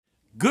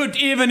Good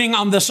evening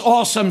on this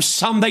awesome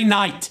Sunday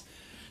night.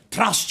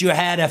 Trust you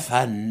had a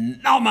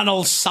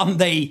phenomenal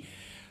Sunday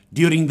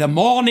during the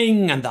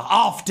morning and the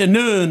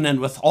afternoon and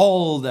with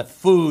all the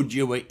food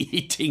you were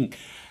eating.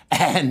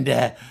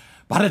 But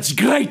it's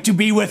great to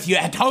be with you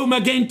at home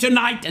again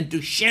tonight and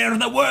to share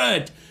the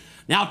word.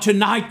 Now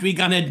tonight we're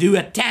going to do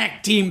a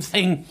tag team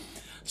thing.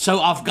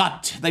 So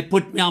they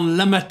put me on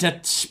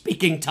limited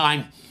speaking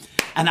time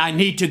and I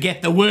need to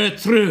get the word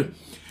through.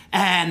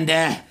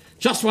 And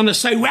just want to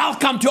say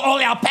welcome to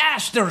all our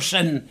pastors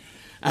and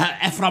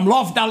from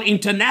Lovedale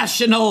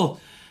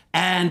International.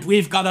 And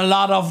we've got a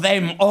lot of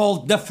them, all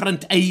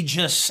different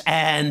ages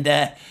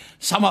and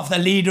some of the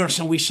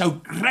leaders. And we're so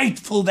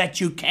grateful that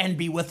you can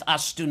be with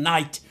us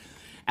tonight.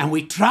 And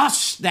we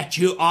trust that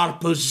you are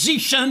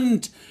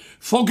positioned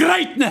for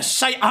greatness.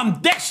 Say,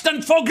 I'm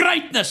destined for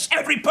greatness.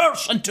 Every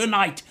person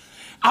tonight,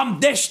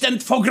 I'm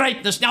destined for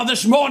greatness. Now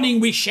this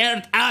morning we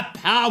shared a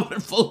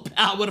powerful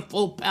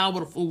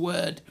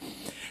word.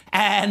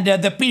 And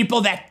the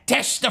people that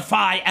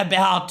testify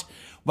about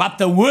what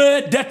the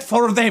word did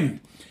for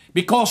them.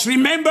 Because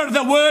remember,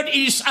 the word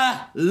is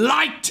a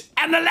light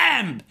and a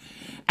lamp.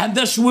 And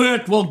this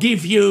word will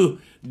give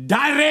you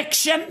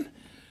direction,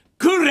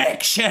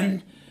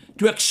 correction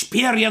to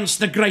experience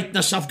the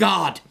greatness of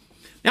God.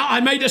 Now, I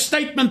made a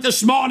statement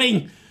this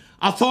morning.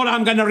 I thought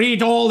I'm going to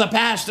read all the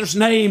pastors'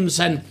 names.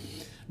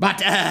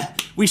 But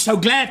we're so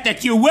glad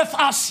that you're with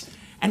us.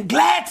 And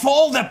glad for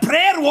all the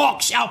prayer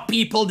walks our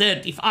people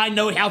did. If I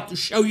know how to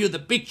show you the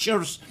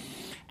pictures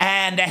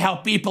and how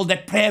people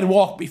did prayer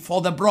walk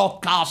before the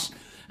broadcast.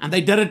 And they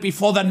did it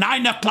before the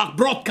 9 o'clock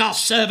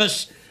broadcast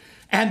service.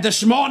 And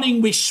this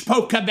morning we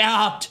spoke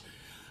about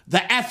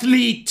the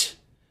athlete,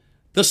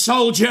 the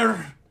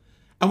soldier,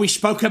 and we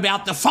spoke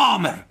about the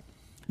farmer.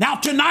 Now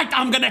tonight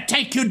I'm going to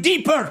take you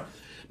deeper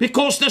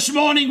because this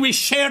morning we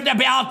shared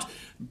about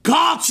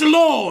God's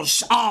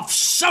laws of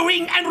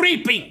sowing and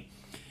reaping.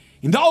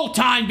 In the old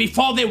time,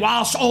 before there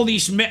was all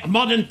these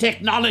modern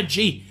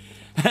technology,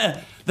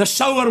 the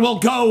sower will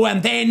go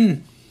and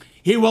then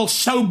he will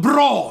sow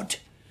broad.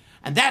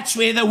 And that's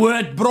where the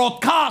word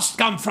broadcast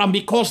comes from,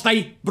 because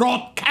they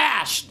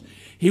broadcast.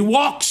 He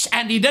walks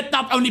and he did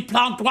not only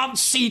plant one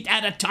seed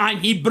at a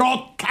time, he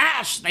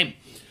broadcast them.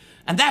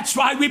 And that's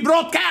why we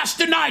broadcast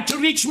tonight, to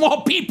reach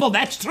more people.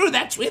 That's true.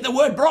 That's where the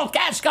word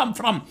broadcast comes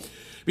from,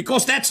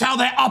 because that's how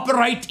they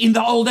operate in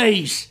the old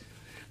days.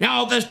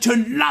 Now,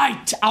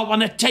 tonight, I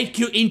want to take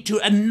you into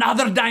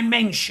another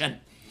dimension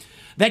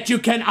that you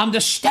can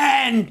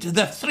understand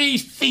the three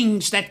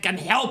things that can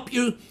help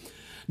you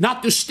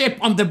not to step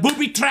on the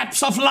booby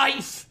traps of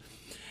life,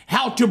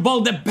 how to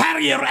build a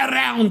barrier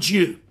around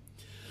you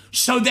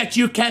so that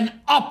you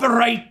can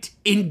operate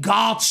in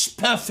God's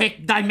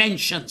perfect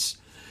dimensions.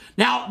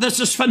 Now, this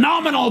is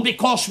phenomenal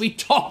because we're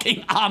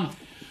talking on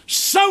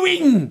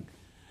sowing.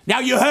 Now,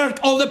 you heard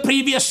all the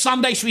previous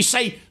Sundays we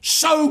say,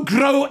 sow,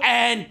 grow,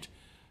 and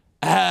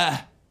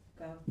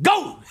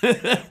go.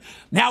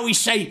 Now we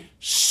say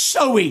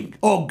sowing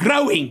or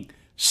growing,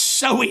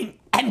 sowing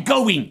and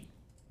going.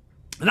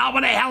 And I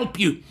want to help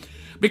you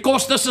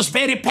because this is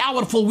very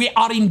powerful. We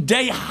are in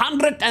day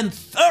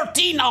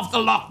 113 of the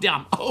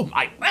lockdown. Oh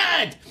my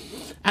word.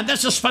 And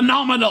this is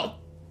phenomenal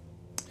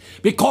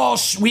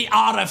because we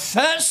are a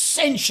first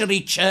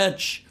century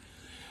church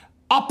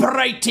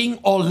operating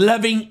or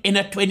living in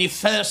a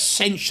 21st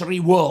century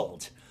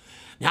world.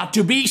 Now,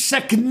 to be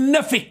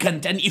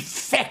significant and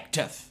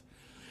effective,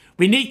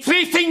 we need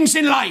three things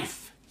in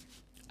life.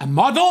 A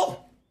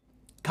model,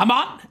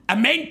 a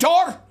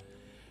mentor,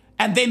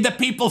 and then the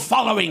people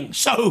following.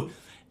 So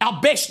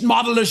our best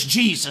model is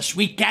Jesus.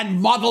 We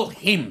can model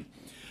him.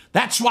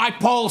 That's why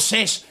Paul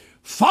says,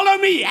 follow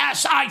me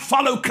as I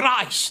follow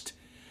Christ.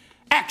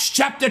 Acts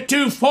chapter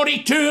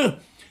 2:42,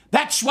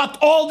 that's what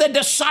all the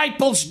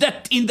disciples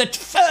did in the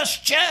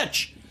first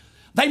church.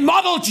 They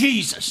model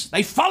Jesus.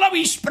 They follow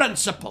his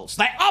principles.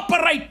 They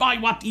operate by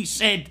what he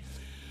said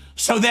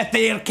so that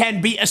there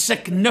can be a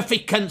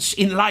significance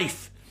in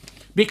life.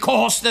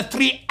 Because the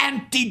three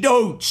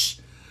antidotes,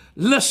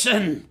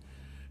 listen,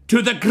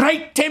 to the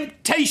great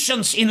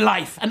temptations in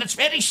life. And it's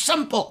very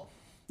simple.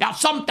 Now,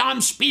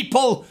 sometimes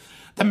the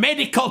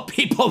medical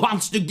people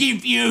wants to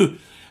give you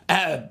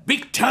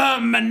big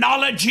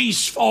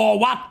terminologies for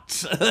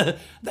what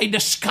they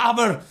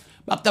discover.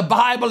 But the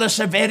Bible is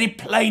a very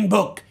plain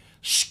book.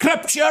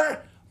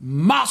 Scripture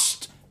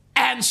must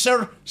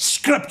answer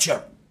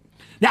Scripture.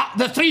 Now,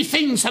 the three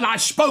things, and I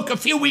spoke a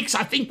few weeks,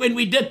 I think, when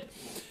we did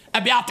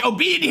about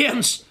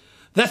obedience,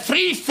 the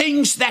three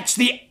things that's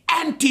the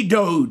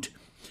antidote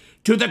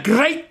to the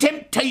great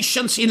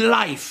temptations in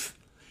life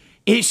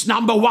is,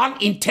 number one,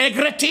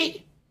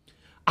 integrity.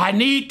 I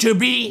need to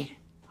be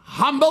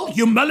humble,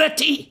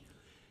 humility,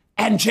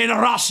 and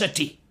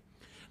generosity.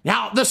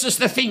 Now, this is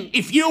the thing.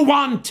 If you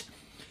want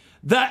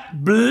the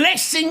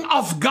blessing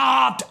of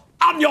God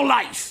on your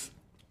life,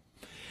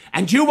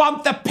 and you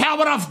want the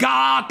power of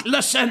God,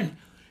 listen,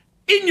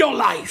 in your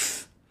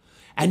life,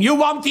 and you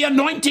want the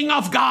anointing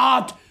of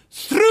God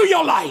through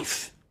your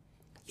life,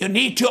 you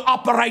need to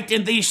operate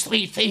in these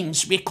three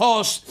things,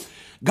 because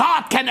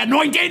God can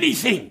anoint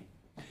anything,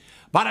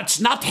 but it's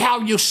not how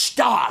you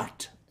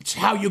start, it's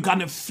how you're going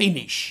to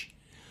finish.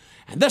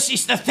 And this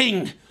is the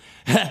thing,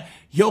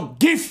 your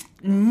gift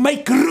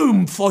make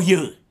room for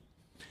you,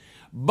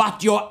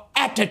 but your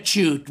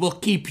attitude will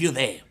keep you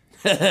there.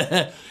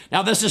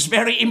 Now this is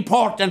very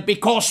important,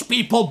 because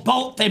people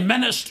build their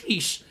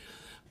ministries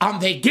on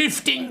their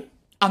gifting,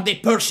 on their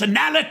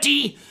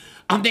personality,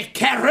 on their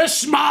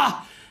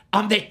charisma,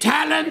 on their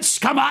talents,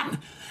 come on,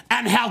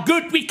 and how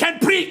good we can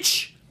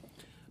preach.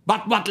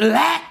 But what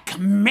lack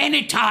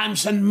many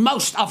times, and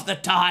most of the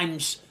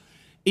times,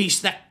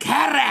 is the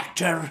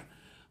character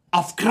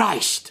of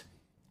Christ.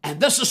 And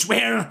this is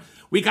where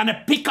we're going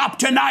to pick up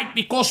tonight,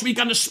 because we're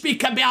going to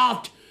speak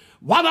about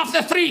one of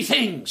the three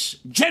things,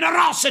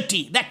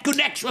 generosity, that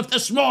connects with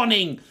this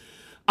morning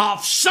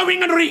of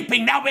sowing and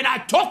reaping. Now, when I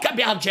talk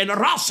about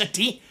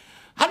generosity,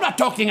 I'm not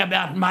talking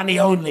about money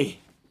only.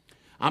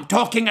 I'm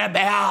talking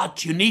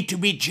about you need to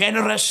be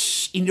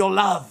generous in your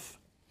love.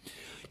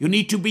 You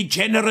need to be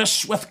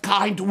generous with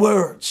kind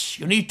words.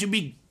 You need to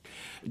be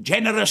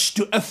generous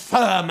to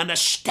affirm and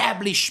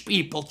establish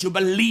people, to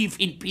believe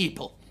in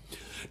people,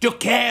 to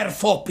care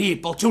for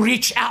people, to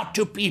reach out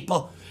to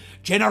people.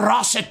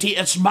 Generosity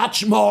is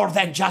much more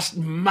than just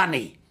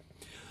money.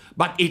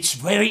 But it's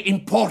very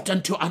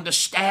important to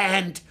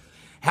understand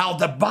how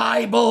the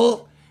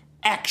Bible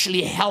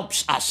actually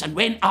helps us. And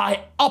when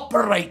I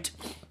operate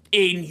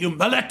in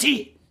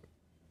humility,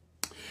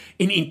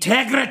 in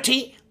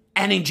integrity,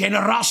 and in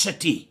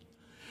generosity,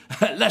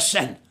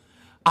 listen,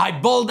 I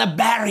build a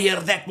barrier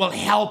that will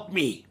help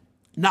me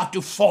not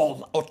to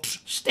fall or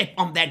step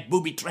on that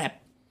booby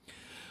trap.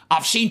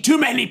 I've seen too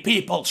many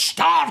people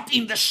start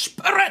in the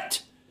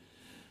spirit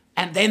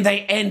and then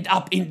they end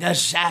up in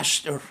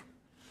disaster,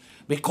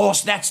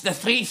 because that's the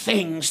three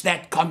things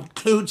that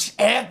concludes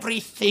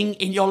everything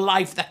in your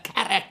life. The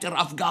character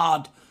of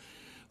God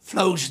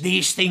flows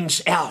these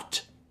things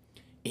out: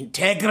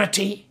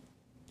 integrity,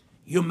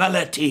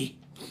 humility,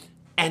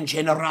 and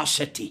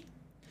generosity.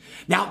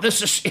 Now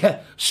this is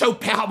so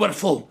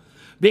powerful,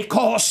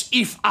 because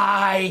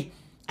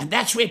and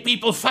that's where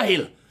people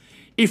fail,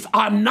 if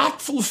I'm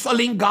not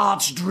fulfilling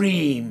God's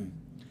dream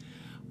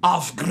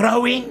of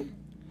growing,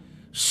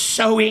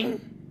 sowing,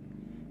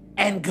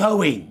 and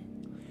going,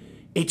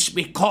 it's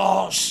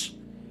because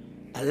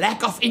a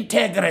lack of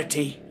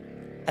integrity,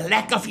 a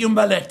lack of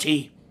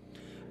humility,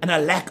 and a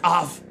lack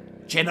of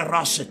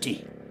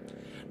generosity.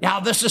 Now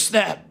this is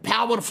the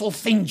powerful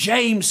thing.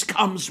 James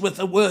comes with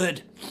a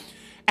word,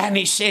 and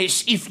he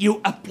says, if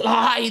you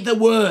apply the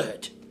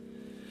word,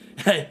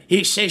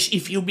 he says,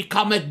 if you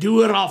become a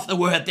doer of the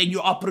word, then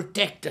you are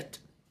protected.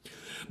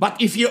 But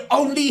if you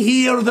only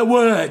hear the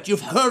word,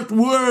 you've heard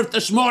word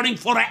this morning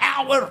for an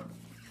hour.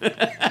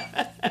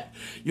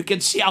 You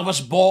can see I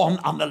was born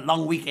on a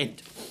long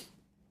weekend.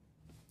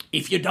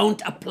 If you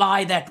don't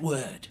apply that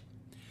word,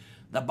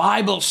 the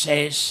Bible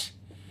says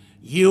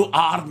you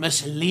are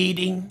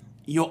misleading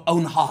your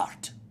own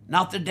heart.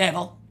 Not the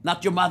devil,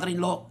 not your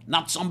mother-in-law,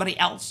 not somebody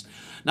else,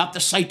 not the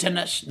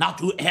Satanist,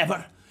 not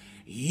whoever.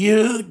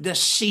 You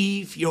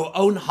deceive your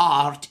own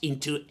heart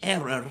into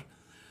error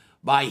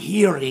by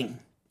hearing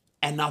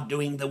and not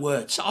doing the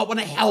word. So I want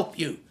to help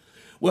you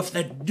with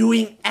the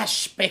doing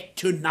aspect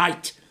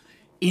tonight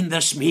in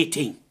this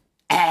meeting.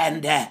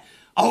 And,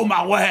 oh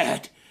my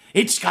word,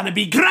 it's going to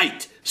be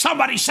great.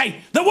 Somebody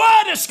say, the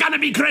word is going to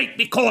be great,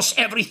 because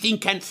everything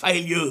can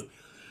fail you,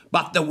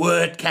 but the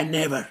word can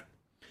never.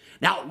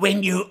 Now,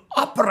 when you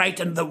operate,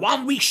 and the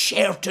one we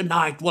share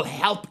tonight will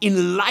help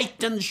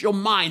enlightens your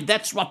mind.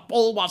 That's what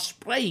Paul was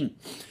praying,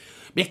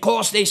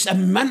 because there's a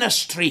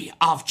ministry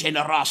of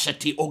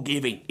generosity or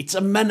giving. It's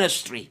a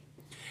ministry.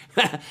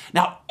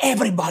 Now,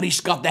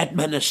 everybody's got that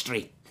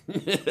ministry.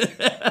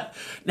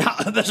 Now,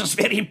 this is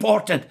very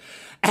important.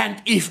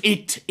 And if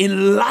it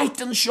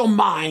enlightens your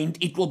mind,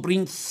 it will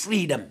bring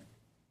freedom.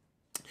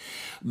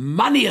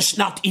 Money is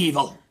not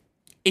evil.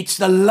 It's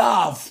the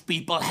love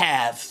people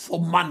have for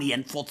money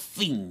and for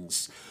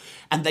things.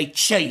 And they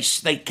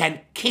can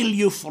kill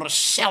you for a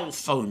cell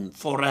phone,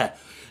 for I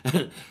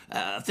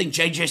think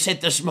JJ said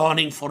this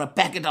morning, for a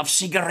packet of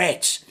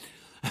cigarettes.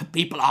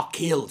 People are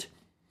killed.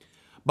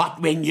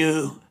 But when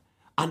you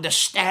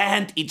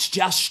understand it's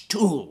just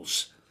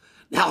tools.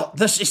 Now,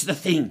 this is the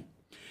thing.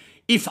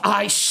 If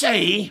I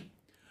say,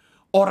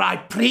 or I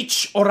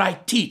preach, or I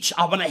teach,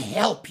 I want to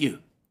help you.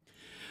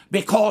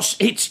 Because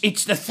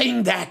it's the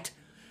thing that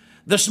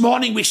this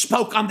morning we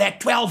spoke on that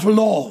 12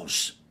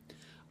 laws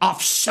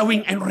of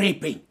sowing and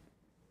reaping.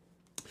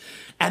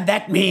 And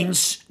that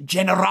means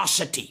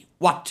generosity.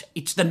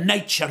 It's the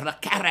nature, the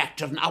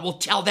character. And I will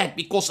tell that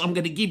because I'm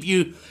going to give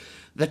you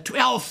the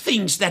 12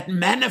 things that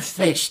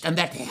manifest and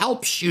that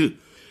helps you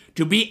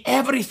to be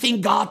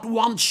everything God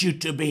wants you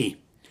to be.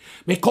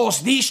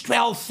 Because these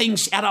 12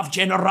 things out of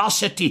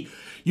generosity,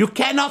 you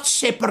cannot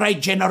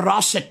separate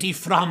generosity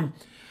from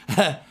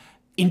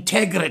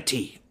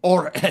integrity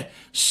or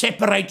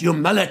separate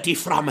humility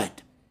from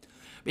it.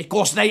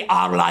 Because they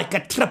are like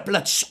a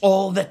triplets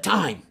all the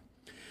time.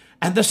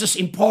 And this is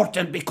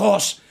important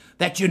because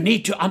that you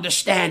need to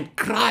understand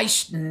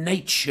Christ's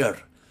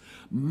nature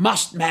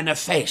must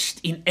manifest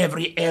in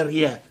every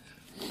area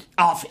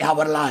of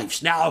our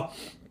lives. Now,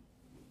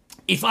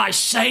 if I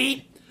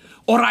say,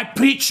 or I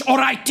preach, or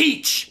I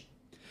teach,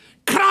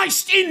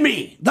 Christ in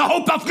me, the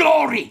hope of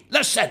glory,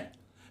 listen,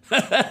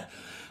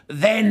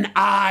 then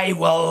I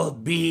will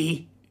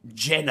be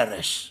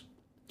generous.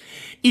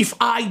 If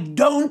I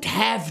don't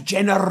have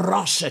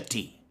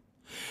generosity,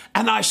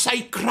 and I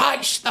say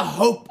Christ, the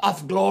hope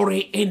of glory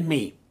in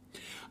me,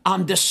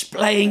 I'm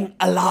displaying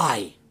a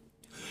lie.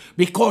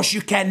 Because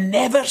you can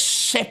never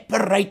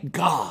separate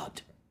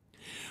God,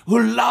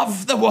 who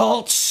loved the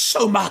world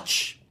so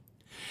much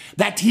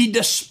that he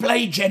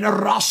displayed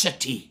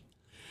generosity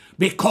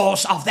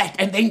because of that.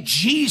 And then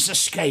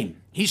Jesus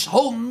came. His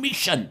whole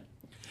mission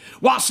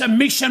was a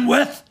mission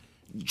with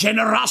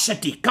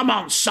generosity. Come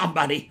on,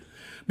 somebody.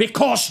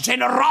 Because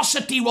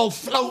generosity will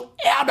flow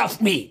out of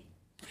me.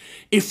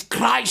 If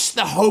Christ,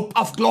 the hope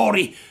of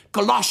glory,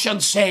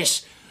 Colossians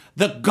says,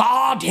 the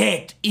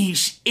Godhead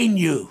is in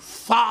you,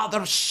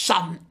 Father,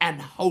 Son,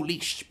 and Holy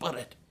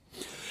Spirit.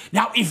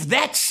 Now, if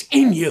that's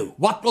in you,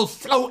 what will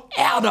flow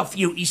out of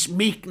you is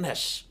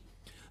meekness,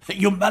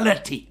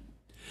 humility.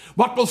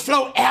 What will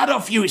flow out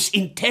of you is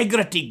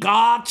integrity.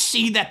 God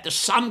see that the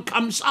sun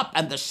comes up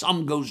and the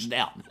sun goes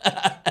down.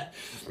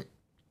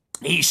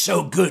 He's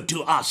so good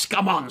to us.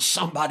 Come on,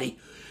 somebody.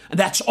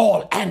 That's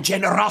all. And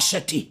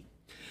generosity.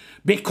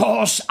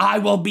 Because I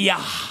will be a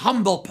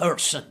humble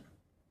person.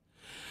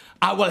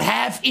 I will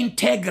have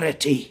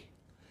integrity,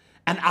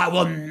 and I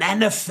will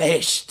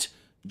manifest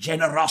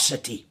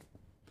generosity.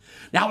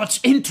 Now, it's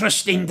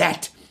interesting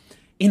that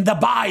in the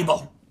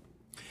Bible,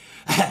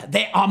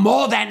 there are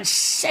more than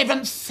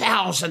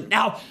 7,000.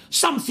 Now,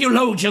 some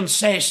theologians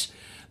says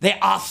there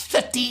are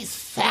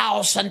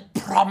 30,000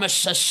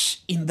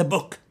 promises in the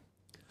book.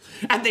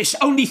 And there's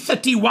only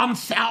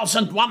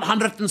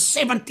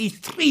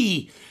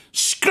 31,173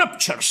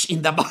 scriptures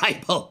in the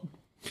Bible.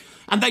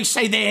 And they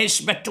say there's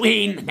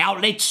between, now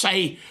let's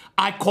say,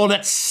 I call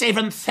it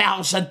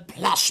 7,000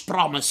 plus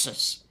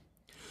promises.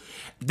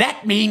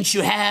 That means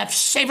you have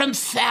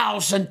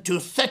 7,000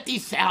 to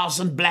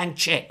 30,000 blank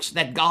checks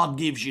that God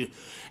gives you.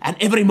 And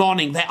every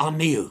morning they are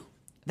new.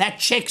 That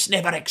checks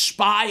never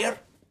expire.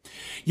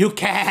 You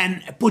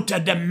can put a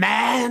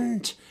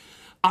demand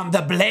on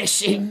the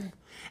blessing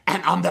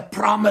and on the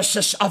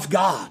promises of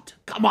God.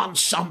 Come on,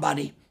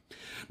 somebody.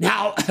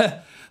 Now,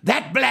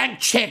 that blank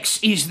checks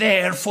is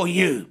there for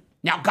you.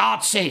 Now, God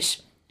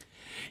says,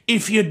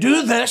 if you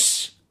do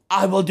this,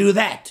 I will do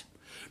that.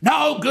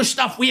 No,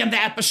 Gustav, we are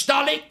the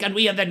apostolic, and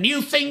we are the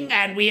new thing,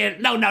 and we are...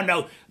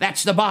 No.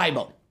 That's the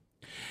Bible.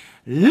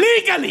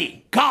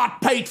 Legally, God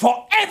paid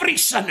for every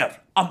sinner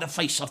on the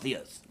face of the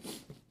earth.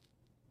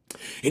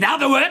 In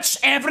other words,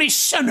 every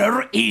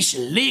sinner is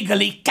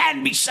legally,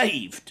 can be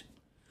saved.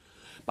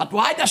 But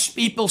why does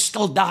people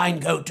still die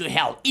and go to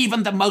hell?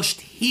 Even the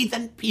most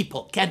heathen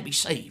people can be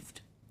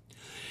saved.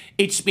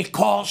 It's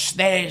because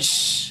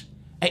there's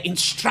an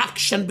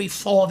instruction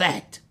before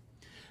that,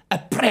 a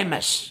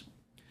premise.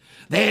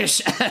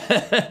 There's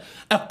a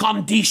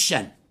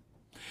condition.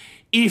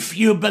 If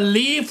you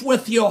believe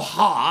with your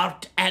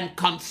heart and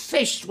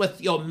confess with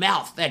your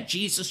mouth that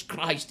Jesus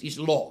Christ is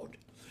Lord,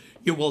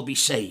 you will be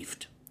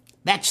saved.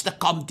 That's the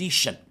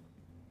condition.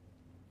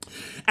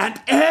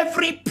 And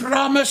every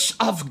promise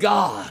of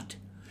God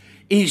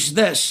is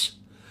this,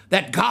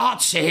 that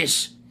God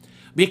says,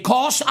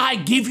 because I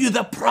give you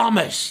the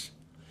promise,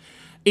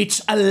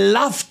 it's a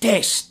love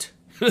test.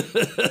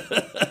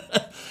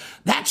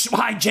 That's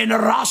why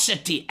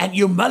generosity and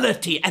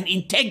humility and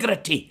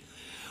integrity,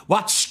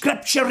 what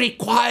Scripture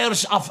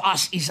requires of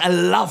us, is a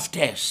love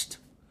test.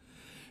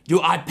 Do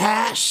I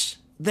pass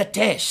the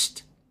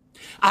test?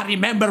 I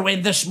remember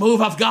when this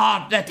move of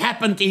God that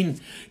happened in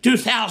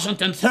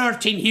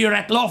 2013 here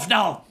at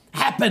Lofdal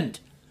happened.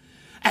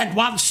 And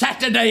one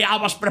Saturday I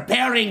was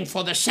preparing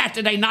for the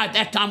Saturday night.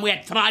 That time we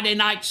had Friday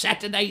night,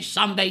 Saturday,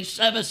 Sunday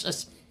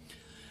services.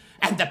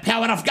 And the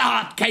power of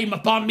God came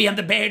upon me in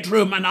the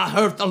bedroom, and I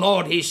heard the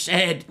Lord. He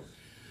said,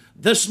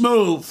 this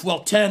move will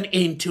turn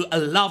into a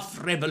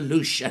love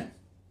revolution.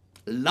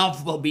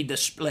 Love will be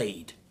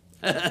displayed.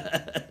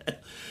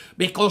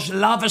 Because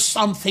love is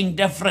something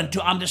different.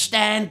 To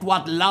understand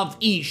what love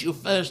is, you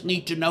first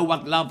need to know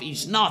what love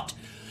is not.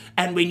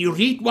 And when you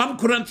read 1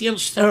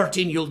 Corinthians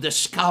 13, you'll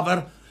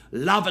discover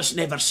love is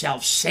never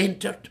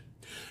self-centered,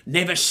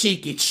 never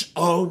seek its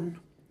own,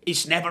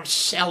 is never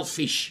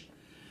selfish.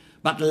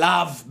 But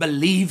love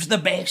believes the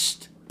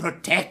best,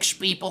 protects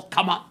people.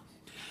 Come on.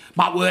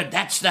 My word,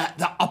 that's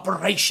the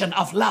operation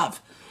of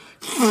love.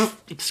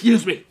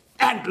 Excuse me.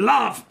 And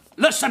love,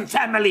 listen,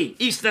 family,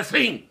 is the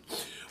thing.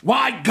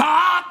 Why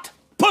God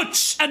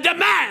puts a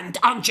demand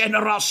on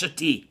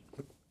generosity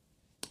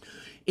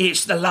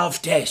is the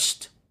love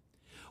test.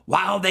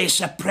 While there's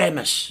a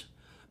premise,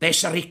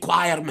 there's a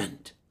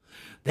requirement.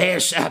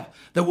 There's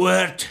the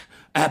word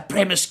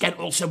premise can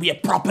also be a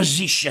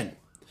proposition.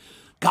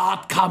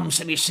 God comes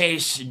and he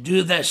says,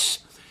 do this.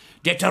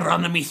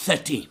 Deuteronomy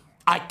 30.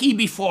 I keep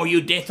before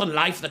you death and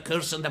life, the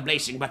curse and the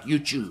blessing, but you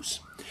choose.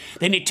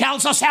 Then he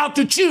tells us how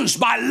to choose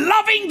by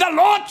loving the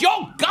Lord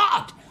your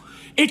God.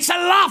 It's a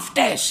love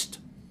test.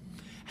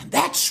 And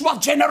that's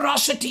what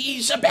generosity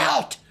is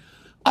about.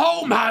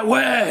 Oh my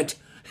word.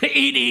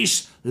 It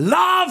is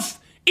love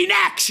in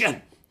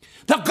action.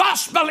 The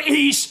gospel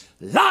is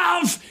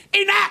love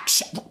in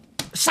action.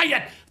 Say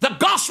it. The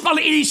gospel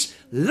is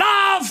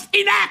love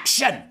in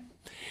action.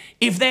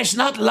 If there's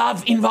not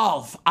love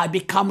involved, I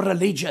become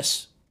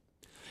religious.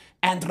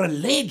 And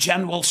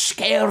religion will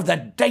scare the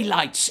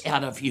daylights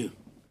out of you.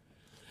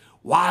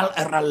 While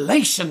a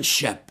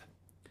relationship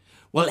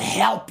will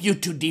help you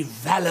to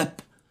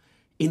develop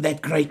in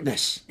that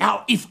greatness.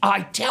 Now, if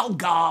I tell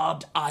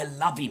God I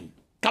love him,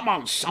 come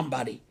on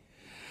somebody,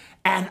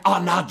 and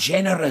are not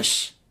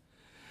generous,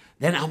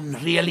 then I'm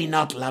really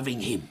not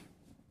loving him.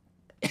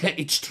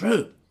 It's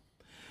true.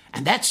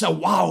 And that's a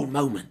wow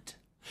moment.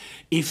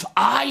 If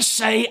I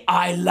say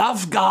I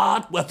love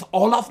God with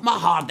all of my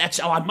heart, that's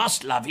how I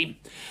must love him.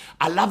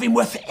 I love him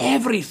with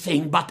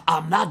everything, but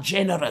I'm not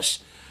generous.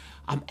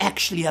 I'm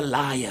actually a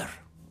liar.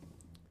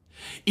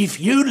 If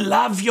you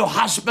love your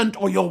husband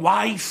or your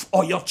wife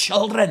or your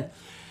children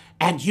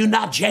and you're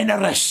not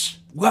generous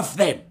with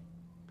them,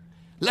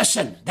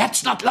 listen,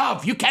 that's not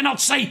love. You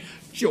cannot say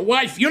to your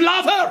wife, you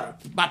love her,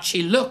 but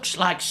she looks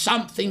like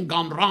something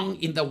gone wrong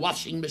in the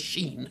washing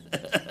machine.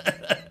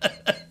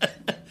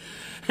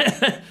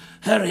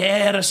 Her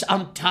hair is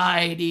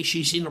untidy.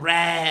 She's in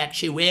rags.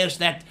 She wears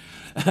that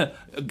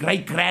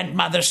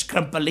great-grandmother's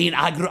crimpoline.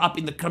 I grew up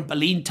in the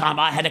crimpoline time.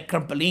 I had a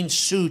crimpoline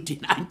suit in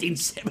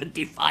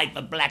 1975,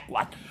 a black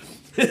one.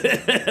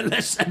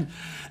 Listen,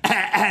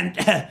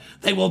 and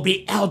they will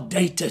be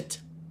outdated.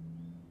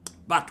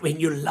 But when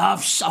you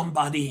love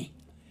somebody,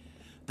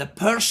 the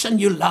person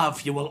you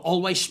love, you will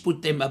always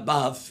put them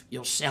above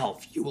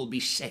yourself. You will be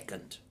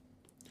second.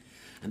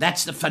 And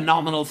that's the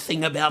phenomenal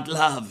thing about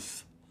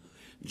love.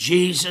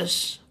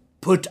 Jesus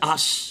put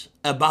us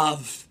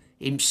above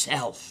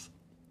himself.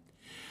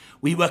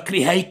 We were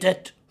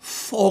created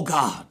for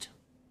God,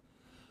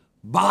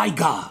 by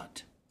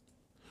God,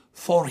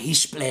 for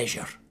his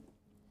pleasure.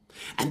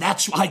 And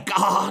that's why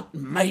God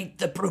made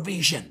the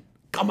provision.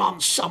 Come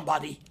on,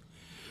 somebody.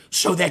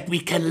 So that we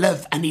can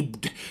live. And he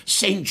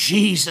sent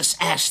Jesus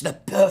as the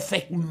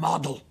perfect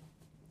model.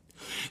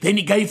 Then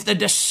he gave the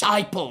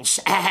disciples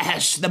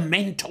as the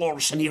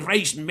mentors. And he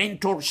raised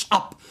mentors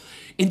up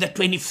in the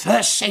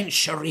 21st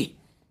century.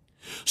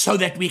 So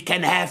that we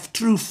can have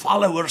true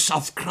followers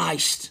of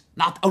Christ.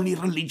 Not only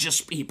religious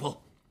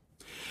people.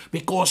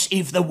 Because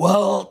if the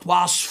world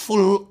was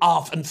full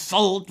of and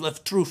filled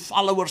with true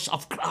followers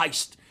of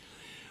Christ,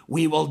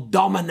 we will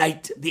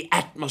dominate the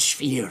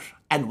atmosphere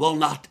and will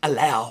not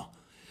allow,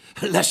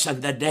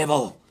 listen, the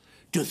devil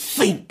to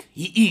think.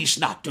 He is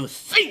not to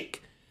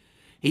think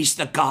he's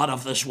the God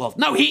of this world.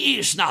 No, he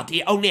is not.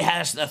 He only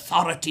has the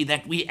authority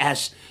that we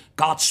as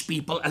God's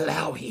people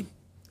allow him.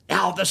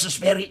 Now, this is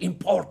very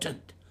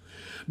important.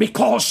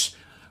 Because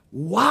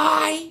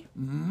why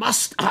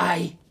must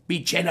I be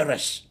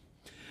generous?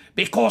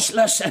 Because,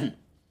 listen,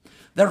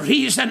 the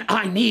reason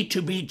I need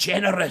to be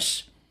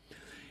generous,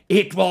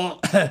 it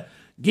will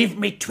give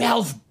me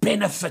 12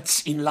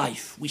 benefits in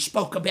life. We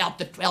spoke about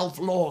the 12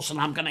 laws, and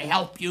I'm going to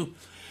help you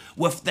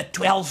with the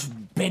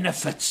 12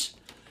 benefits.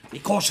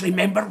 Because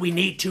remember, we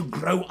need to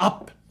grow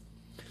up.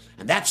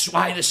 And that's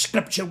why the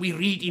scripture we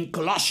read in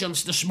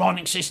Colossians this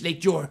morning says,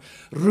 let your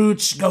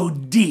roots go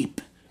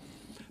deep.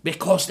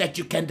 Because that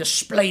you can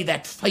display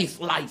that faith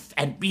life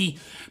and be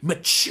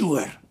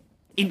mature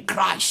in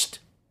Christ.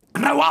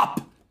 Grow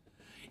up.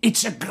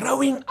 It's a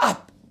growing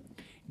up.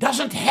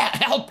 Doesn't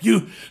help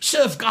you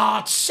serve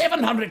God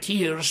 700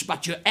 years,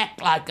 but you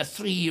act like a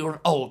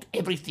 3-year-old.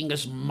 Everything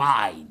is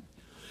mine.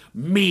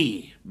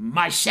 Me,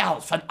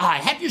 myself, and I.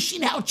 Have you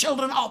seen how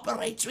children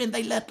operate when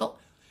they're little?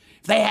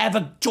 They have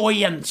a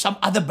toy and some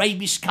other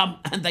babies come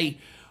and they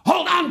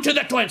hold on to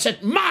the toy and say,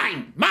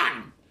 mine,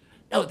 mine.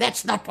 No,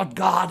 that's not what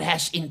God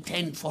has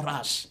intended for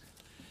us.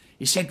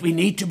 He said we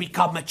need to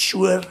become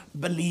mature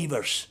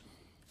believers.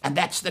 And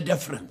that's the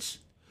difference.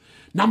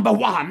 Number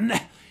one,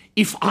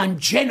 if I'm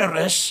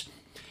generous,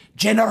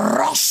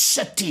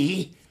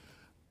 generosity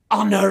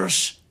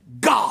honors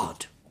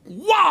God.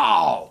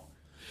 Wow!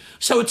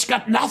 So it's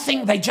got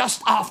nothing, they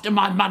just after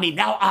my money.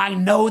 Now I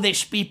know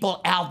there's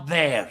people out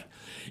there.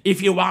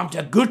 If you want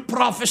a good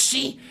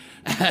prophecy,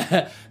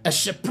 a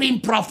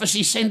supreme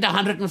prophecy, send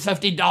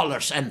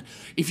 $150. And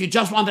if you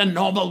just want a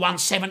normal one,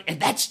 $7.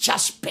 That's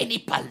just penny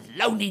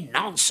baloney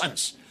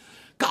nonsense.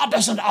 God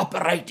doesn't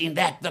operate in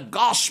that. The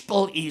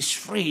gospel is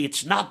free.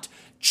 It's not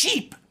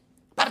cheap,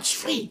 but it's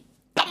free.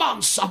 Come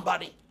on,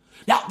 somebody.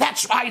 Now,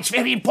 that's why it's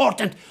very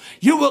important.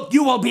 You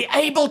will be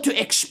able to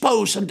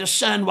expose and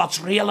discern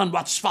what's real and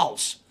what's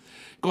false.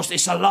 Because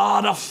there's a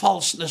lot of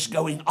falseness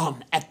going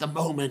on at the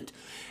moment.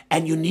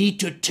 And you need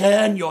to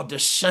turn your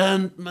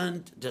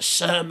discernment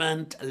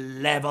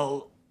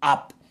level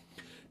up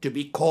to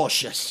be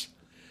cautious.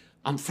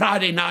 On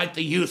Friday night,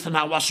 the youth and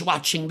I was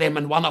watching them,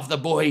 and one of the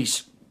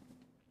boys,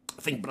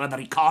 I think Brother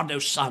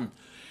Ricardo's son,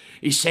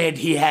 He said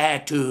he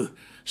had to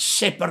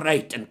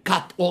separate and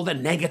cut all the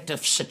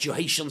negative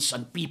situations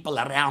and people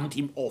around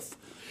him off.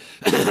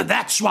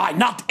 That's why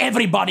not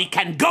everybody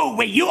can go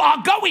where you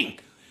are going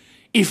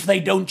if they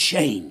don't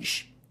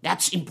change.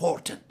 That's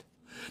important.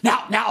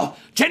 Now,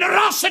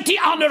 generosity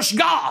honors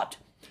God.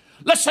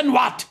 Listen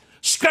what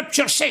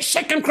Scripture says,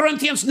 2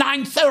 Corinthians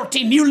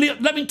 9:30, New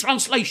Living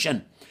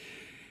Translation.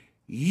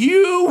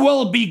 You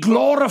will be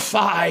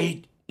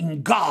glorified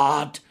in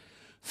God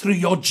through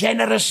your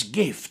generous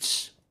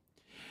gifts.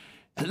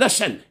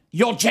 Listen,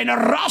 your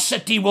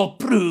generosity will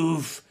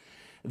prove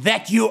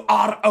that you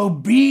are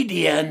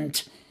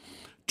obedient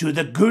to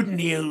the good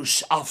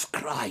news of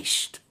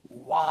Christ.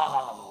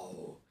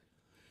 Wow.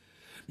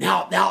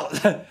 Now,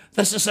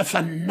 this is a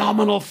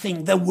phenomenal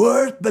thing. The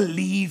word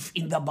believe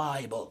in the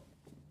Bible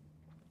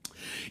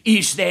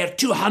is there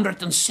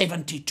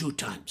 272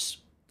 times.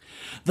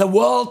 The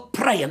word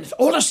pray, and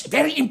all is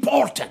very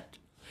important.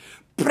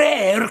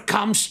 Prayer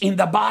comes in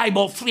the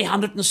Bible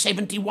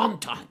 371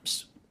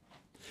 times.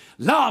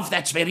 Love,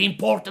 that's very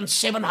important,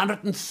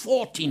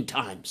 714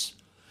 times.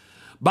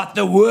 But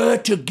the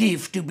word to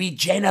give, to be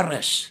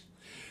generous,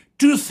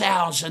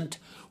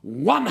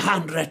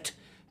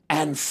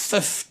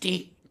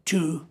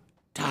 2,152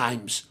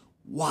 times.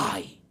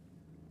 Why?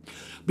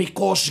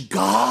 Because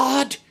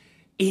God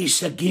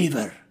is a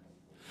giver.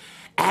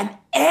 And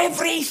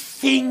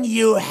everything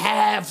you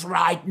have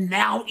right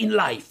now in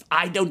life,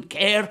 I don't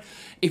care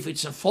if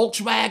it's a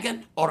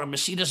Volkswagen or a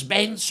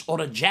Mercedes-Benz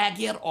or a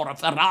Jaguar or a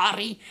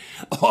Ferrari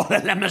or a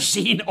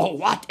limousine or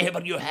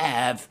whatever you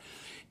have,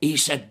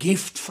 is a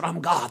gift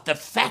from God. The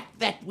fact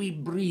that we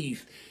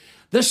breathe,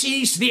 this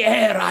is the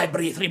air I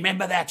breathe,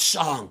 remember that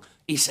song,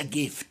 is a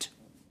gift.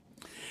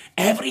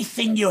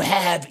 Everything you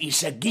have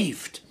is a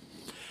gift.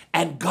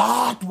 And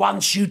God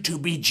wants you to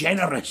be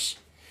generous.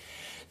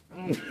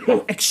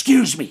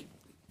 Excuse me.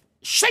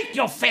 Shake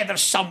your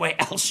feathers somewhere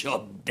else,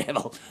 you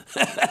devil.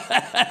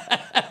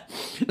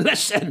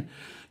 Listen,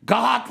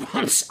 God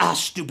wants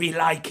us to be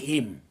like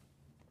Him.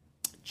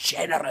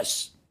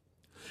 Generous.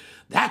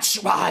 That's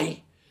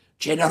why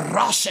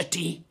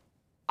generosity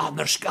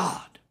honors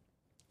God.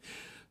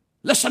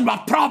 Listen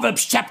what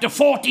Proverbs chapter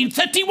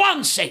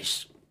 14:31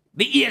 says.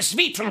 The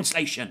ESV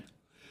translation.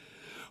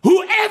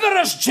 Whoever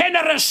is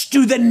generous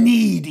to the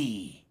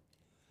needy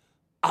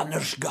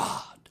honors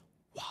God.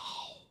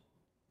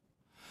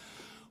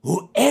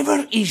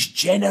 Whoever is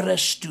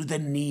generous to the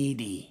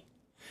needy.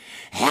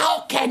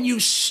 How can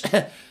you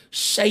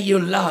say you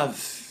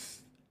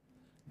love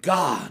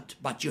God,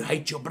 but you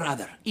hate your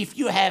brother? If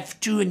you have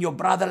two and your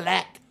brother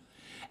lack,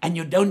 and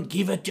you don't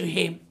give it to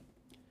him,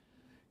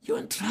 you're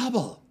in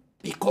trouble.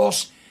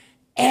 Because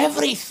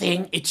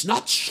everything, it's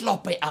not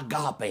sloppy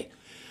agape.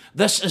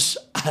 This is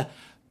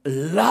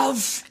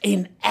love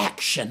in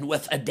action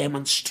with a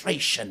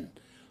demonstration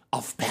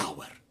of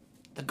power.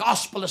 The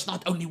gospel is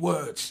not only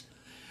words.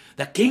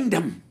 The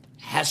kingdom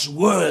has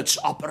words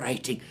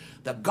operating.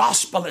 The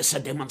gospel is a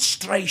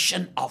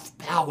demonstration of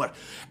power.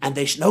 And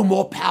there's no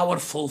more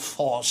powerful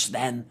force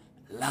than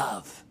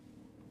love.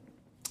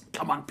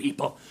 Come on,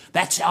 people.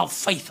 That's how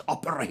faith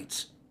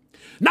operates.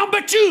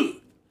 Number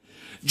 2,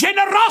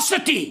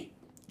 generosity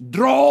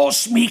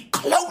draws me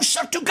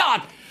closer to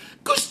God.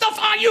 Gustav,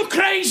 are you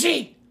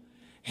crazy?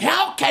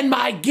 How can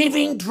my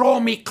giving draw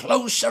me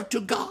closer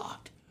to God?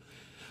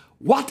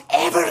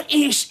 Whatever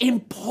is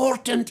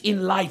important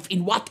in life,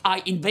 in what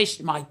I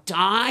invest my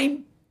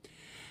time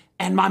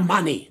and my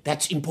money,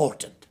 that's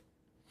important.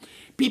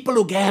 People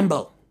who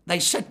gamble, they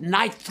sit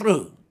night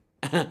through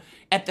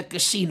at the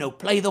casino,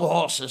 play the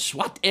horses,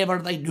 whatever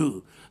they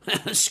do.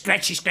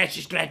 Scratchy, scratchy,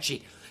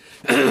 scratchy.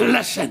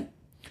 Listen,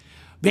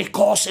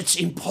 because it's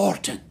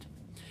important.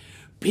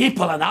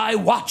 People, and I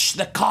watch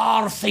the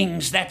car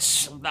things,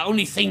 that's the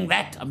only thing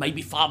that,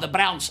 maybe Father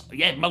Brown's,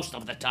 yeah, most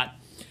of the time.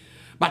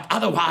 But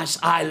otherwise,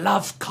 I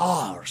love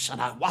cars,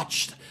 and I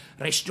watch the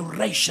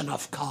restoration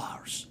of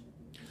cars.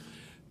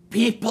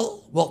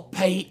 People will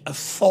pay a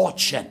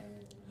fortune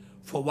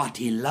for what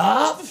he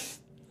loves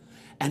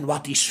and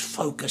what he's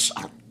focused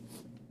on.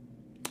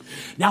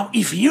 Now,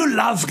 if you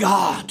love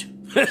God,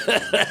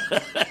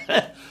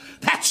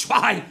 that's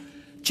why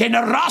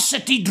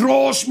generosity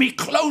draws me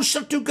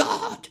closer to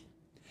God.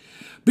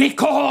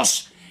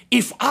 Because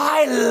if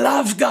I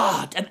love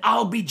God and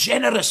I'll be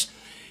generous,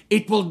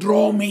 it will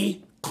draw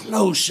me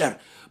closer.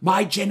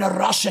 My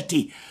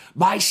generosity,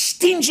 my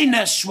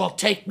stinginess will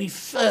take me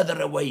further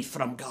away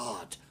from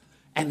God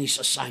and His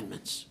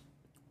assignments.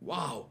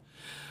 Wow.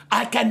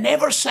 I can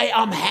never say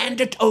I'm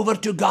handed over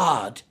to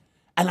God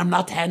and I'm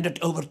not handed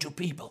over to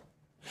people.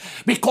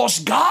 Because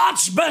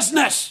God's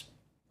business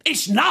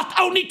is not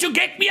only to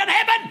get me in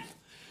heaven.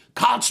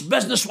 God's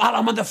business while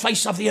I'm on the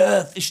face of the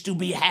earth is to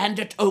be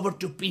handed over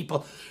to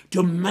people,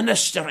 to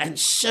minister and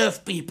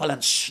serve people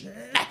and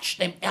snatch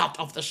them out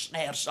of the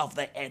snares of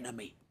the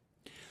enemy.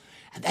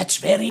 And that's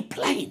very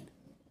plain.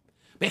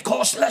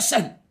 Because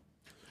listen,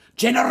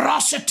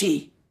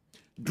 generosity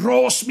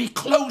draws me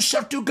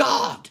closer to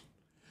God.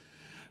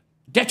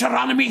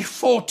 Deuteronomy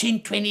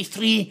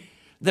 14:23,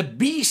 The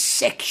B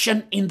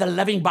section in the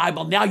Living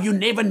Bible, now you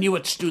never knew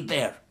it stood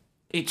there.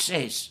 It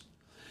says,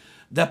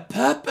 the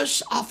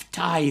purpose of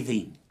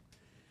tithing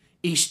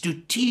is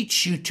to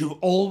teach you to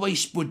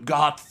always put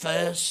God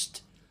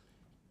first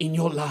in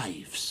your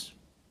lives.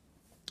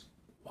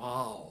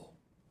 Wow.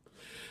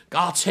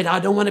 God said, I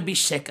don't want to be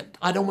second.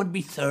 I don't want to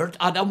be third.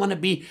 I don't want to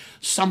be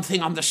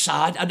something on the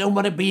side. I don't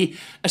want to be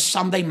a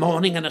Sunday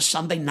morning and a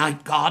Sunday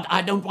night God.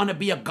 I don't want to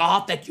be a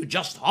God that you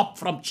just hop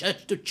from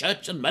church to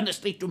church and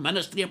ministry to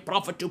ministry and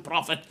prophet to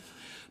prophet.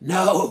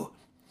 No,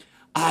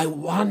 I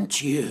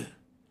want you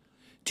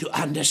to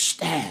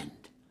understand.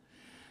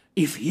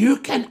 If you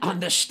can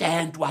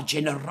understand what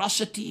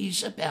generosity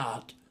is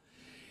about,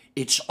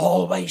 it's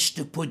always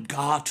to put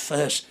God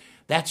first.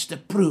 That's the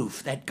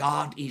proof that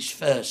God is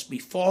first.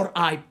 Before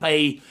I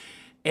pay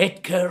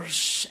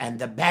Edgar's and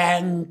the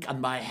bank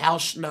and my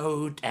house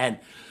note and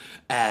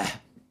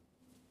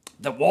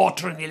the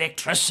water and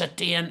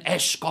electricity and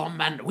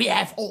Eskom, and we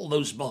have all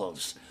those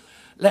bills.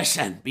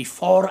 Listen,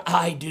 before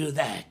I do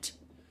that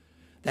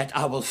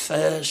I will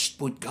first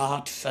put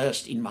God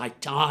first in my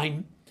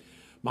time,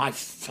 my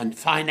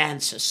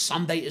finances.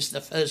 Sunday is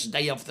the first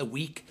day of the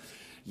week.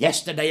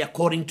 Yesterday,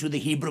 according to the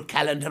Hebrew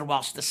calendar,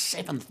 was the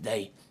 7th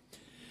day.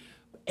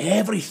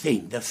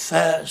 Everything, the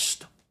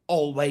first,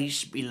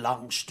 always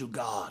belongs to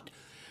God,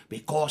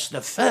 because the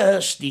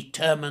first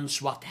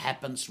determines what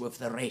happens with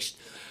the rest.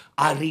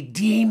 I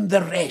redeem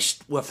the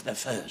rest with the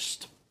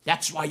first.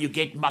 That's why you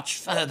get much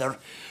further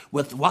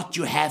with what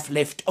you have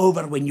left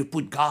over when you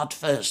put God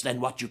first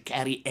than what you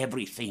carry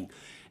everything,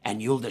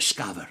 and you'll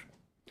discover.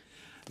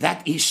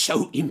 That is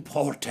so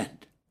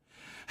important.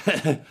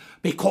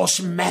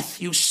 Because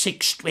Matthew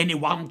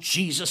 6:21,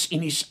 Jesus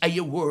in his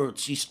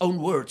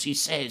own words, he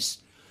says,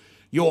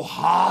 your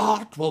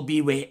heart will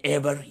be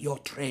wherever your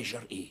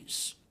treasure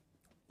is.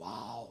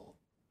 Wow.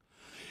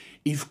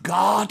 If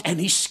God and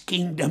his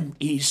kingdom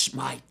is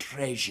my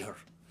treasure,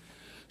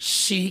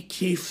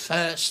 seek ye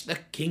first the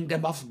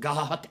kingdom of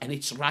God and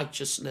its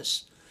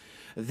righteousness.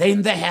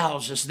 Then the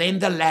houses, then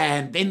the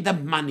land, then the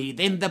money,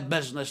 then the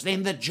business,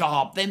 then the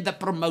job, then the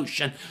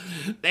promotion,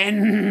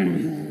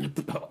 then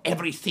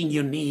everything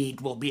you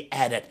need will be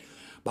added.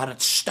 But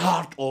it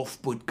start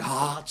off, put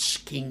God's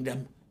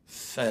kingdom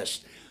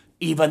first.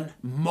 Even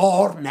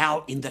more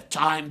now in the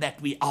time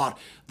that we are.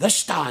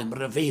 This time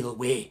reveal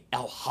where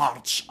our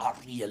hearts are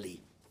really.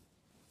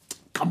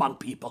 Come on,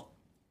 people.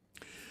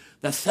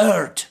 The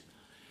third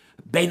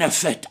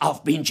benefit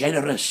of being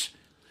generous.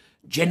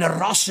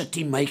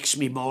 Generosity makes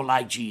me more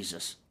like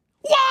Jesus.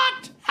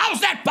 What?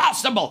 How's that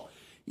possible?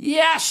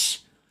 Yes.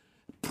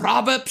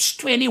 Proverbs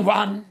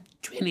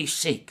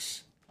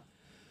 21:26.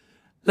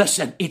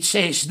 Listen, it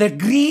says, the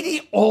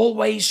greedy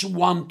always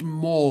want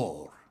more,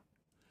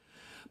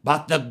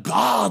 but the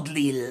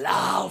godly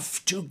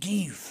love to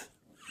give.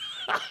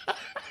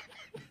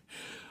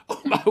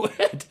 Oh my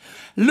word.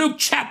 Luke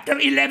chapter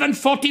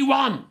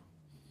 11:41.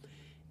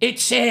 It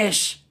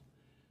says,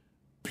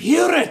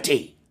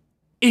 purity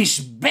is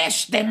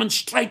best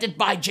demonstrated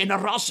by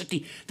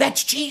generosity.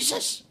 That's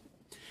Jesus.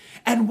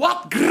 And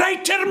what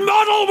greater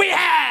model we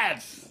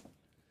have,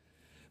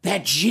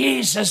 that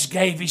Jesus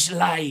gave his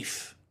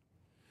life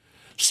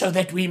so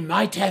that we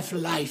might have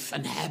life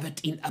and have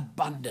it in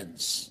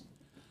abundance.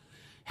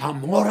 How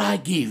more I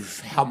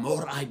give, how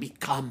more I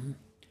become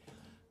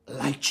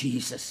like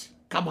Jesus.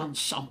 Come on,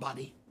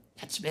 somebody.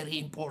 That's very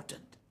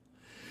important.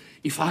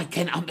 If I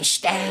can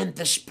understand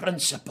this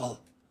principle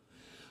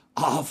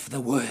of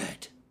the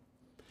word,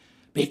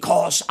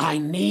 because I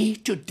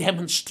need to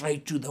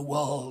demonstrate to the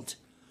world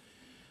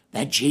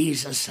that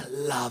Jesus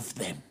loved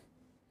them.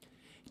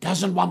 He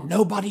doesn't want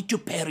nobody to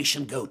perish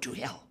and go to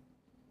hell.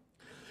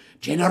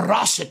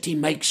 Generosity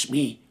makes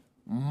me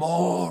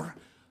more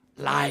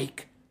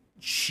like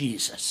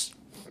Jesus.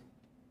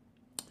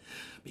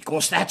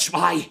 Because that's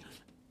why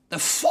the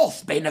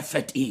fourth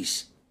benefit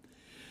is,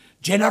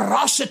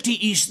 generosity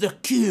is the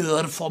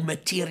cure for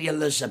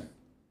materialism.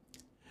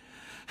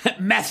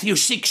 Matthew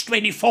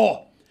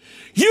 6:24.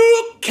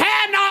 You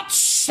cannot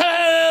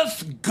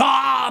serve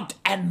God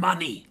and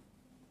money.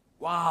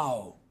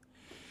 Wow.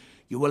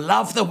 You will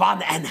love the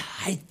one and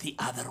hate the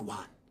other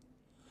one.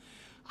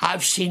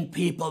 I've seen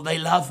people, they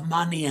love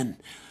money,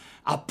 and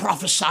I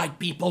prophesied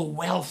people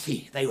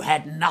wealthy. They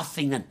had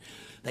nothing, and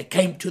they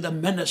came to the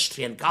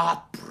ministry, and God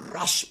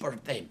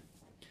prospered them.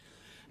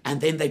 And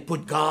then they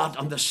put God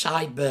on the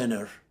side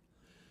burner,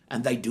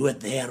 and they do it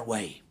their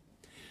way.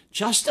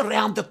 Just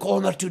around the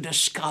corner to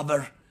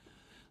discover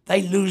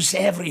they lose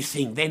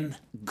everything. Then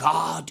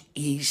God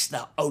is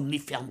the only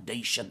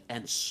foundation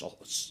and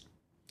source.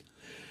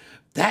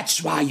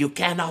 That's why you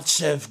cannot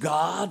serve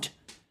God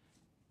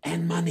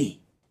and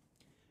money.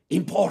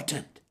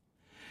 Important.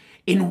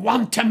 In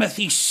 1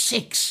 Timothy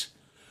 6,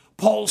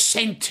 Paul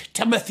sent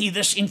Timothy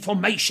this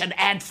information,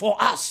 and for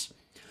us.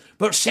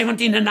 Verse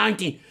 17 and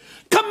 19.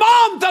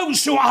 Command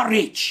those who are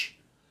rich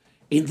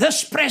in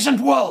this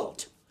present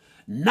world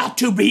not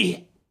to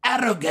be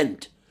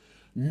arrogant,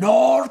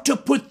 nor to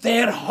put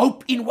their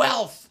hope in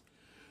wealth,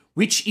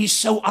 which is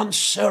so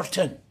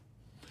uncertain,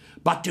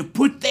 but to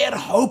put their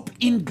hope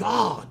in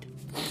God.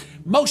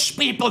 Most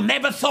people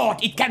never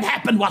thought it can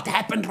happen what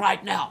happened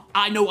right now.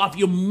 I know of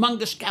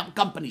humongous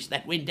companies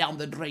that went down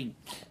the drain.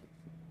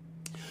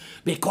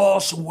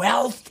 Because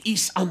wealth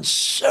is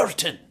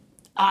uncertain.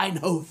 I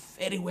know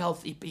very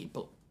wealthy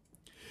people.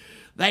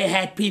 They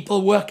had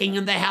people working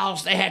in their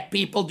house. They had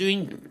people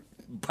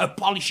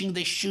polishing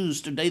their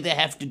shoes. Today they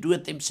have to do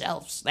it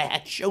themselves. They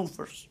had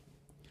chauffeurs.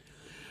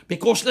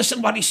 Because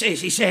listen what he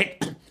says. He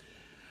said,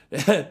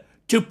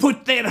 to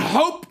put their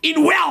hope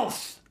in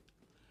wealth,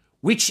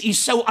 which is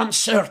so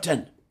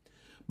uncertain,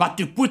 but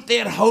to put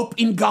their hope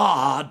in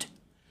God,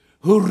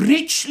 who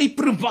richly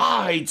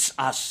provides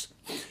us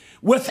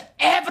with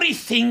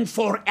everything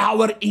for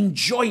our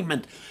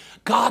enjoyment.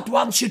 God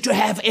wants you to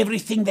have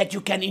everything that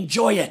you can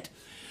enjoy it.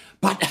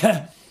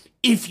 But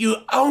if you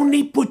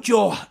only put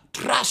your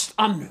trust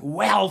on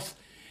wealth,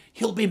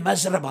 you'll be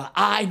miserable.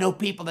 I know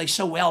people, they're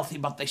so wealthy,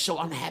 but they're so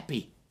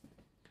unhappy.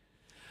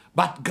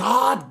 But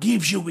God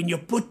gives you, when you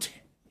put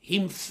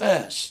Him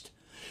first,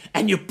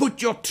 and you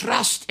put your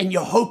trust and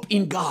your hope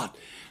in God,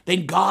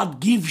 then God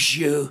gives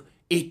you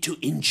it to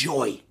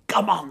enjoy.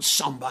 Come on,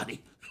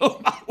 somebody.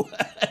 Oh, my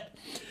word.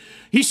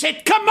 He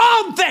said,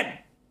 command them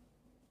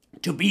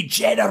to be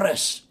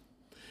generous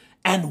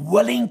and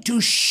willing to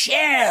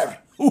share.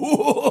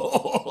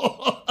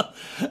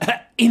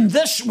 In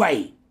this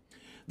way,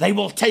 they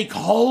will take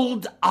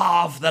hold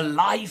of the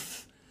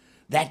life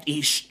that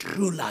is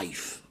true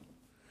life.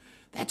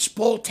 That's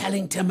Paul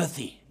telling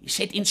Timothy. He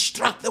said,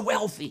 instruct the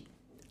wealthy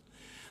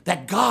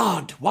that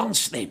God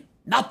wants them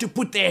not to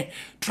put their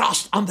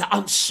trust on the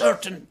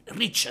uncertain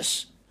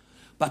riches,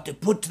 but to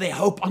put their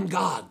hope on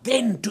God,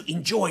 then to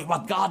enjoy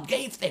what God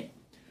gave them.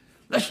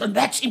 Listen,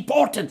 that's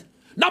important.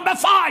 Number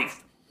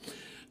 5,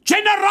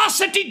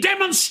 generosity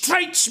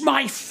demonstrates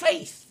my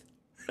faith.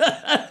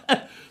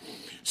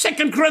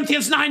 2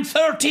 Corinthians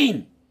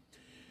 9:13.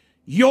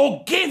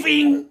 Your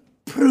giving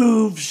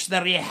proves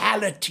the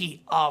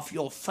reality of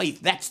your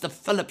faith. That's the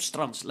Phillips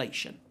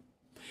translation.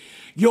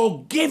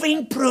 Your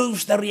giving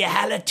proves the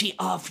reality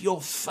of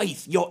your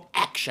faith, your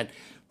action.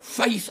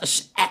 Faith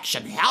is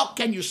action. How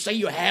can you say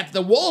you have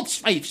the world's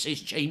faith,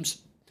 says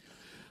James,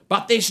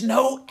 but there's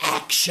no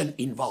action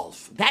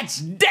involved? That's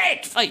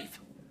dead faith.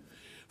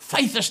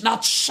 Faith is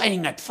not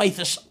saying it. Faith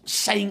is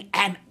saying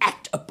and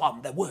act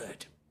upon the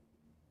word.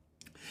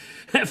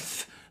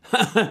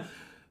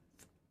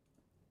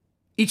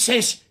 It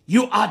says,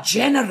 you are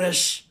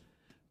generous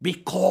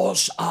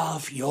because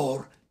of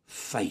your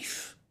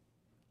faith.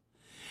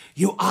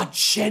 You are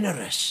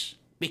generous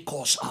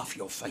because of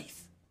your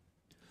faith.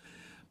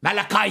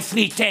 Malachi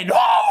 3:10.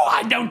 Oh,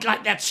 I don't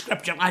like that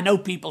scripture. I know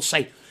people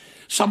say,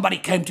 somebody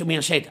came to me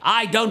and said,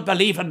 I don't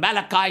believe in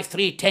Malachi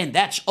 3:10.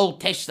 That's Old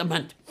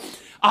Testament.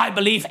 I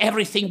believe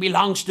everything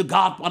belongs to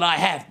God what I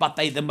have, but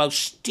they're the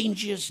most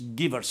stingiest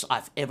givers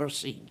I've ever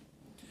seen.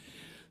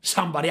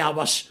 Somebody, I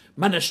was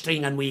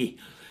ministering and we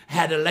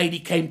had a lady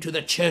came to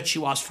the church. She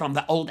was from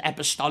the old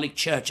apostolic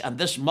church, and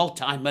this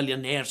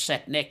multi-millionaire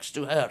sat next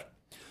to her.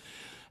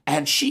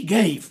 And she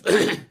gave.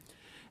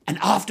 And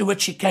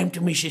afterwards she came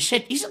to me. She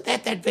said, isn't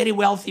that very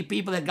wealthy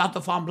people that got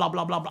the farm, blah,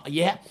 blah, blah, blah.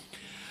 Yeah.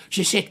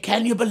 She said,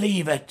 can you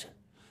believe it?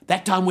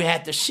 That time we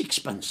had the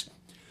sixpence.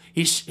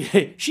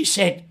 She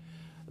said,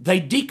 they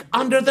dig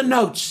under the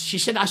notes. She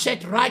said, I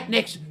sat right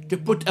next to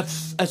put a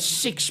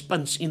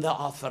sixpence in the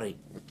offering.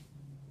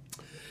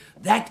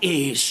 That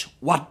is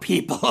what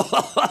people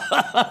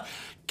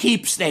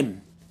keeps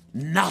them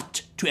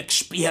not to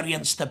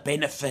experience the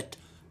benefit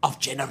of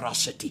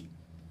generosity.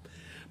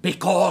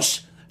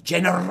 Because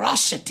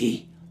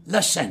generosity,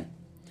 listen,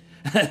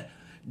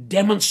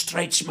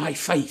 demonstrates my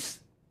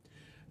faith.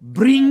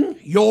 Bring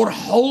your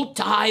whole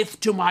tithe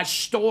to my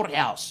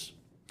storehouse.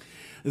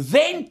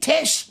 Then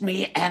test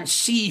me and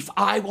see if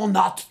I will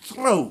not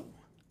throw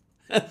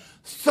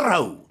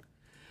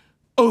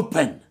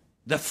open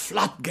the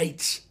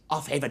floodgates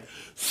of heaven.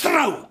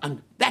 Throw,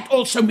 and that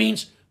also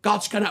means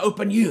God's going to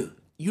open you.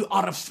 You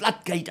are a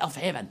floodgate of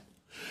heaven.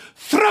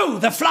 Throw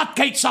the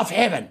floodgates of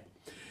heaven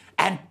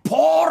and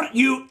pour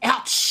you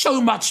out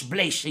so much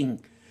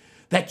blessing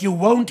that you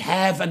won't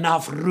have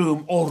enough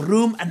room or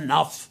room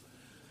enough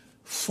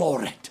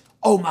for it.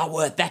 Oh my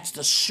word, that's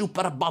the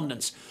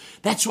superabundance.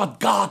 That's what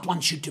God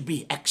wants you to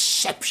be,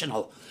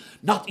 exceptional.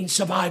 Not in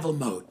survival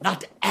mode,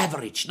 not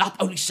average, not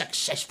only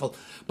successful,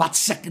 but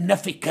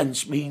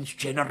significance means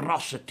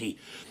generosity.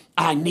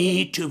 I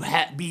need to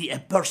be a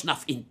person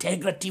of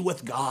integrity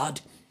with God,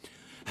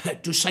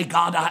 to say,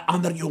 God, I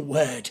honor your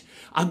word.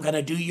 I'm going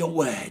to do your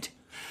word.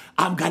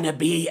 I'm going to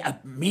be a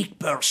meek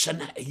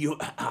person,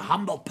 a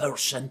humble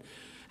person,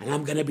 and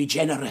I'm going to be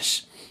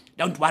generous.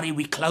 Don't worry,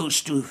 we're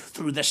close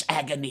through this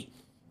agony.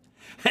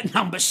 And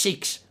number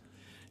 6,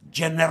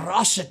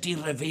 generosity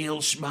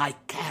reveals my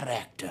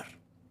character.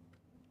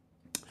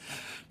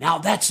 Now,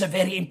 that's a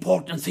very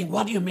important thing.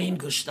 What do you mean,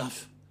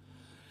 Gustav?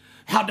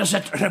 How does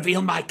it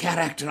reveal my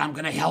character? I'm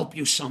going to help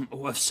you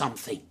with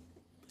something.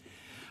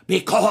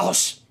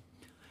 Because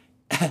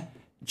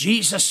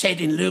Jesus said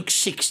in Luke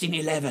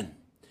 16:11,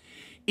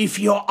 If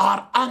you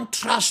are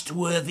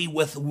untrustworthy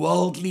with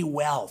worldly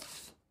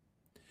wealth,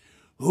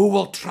 who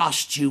will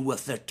trust you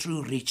with the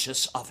true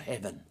riches of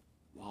heaven?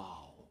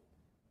 Wow.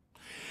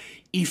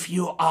 If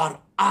you are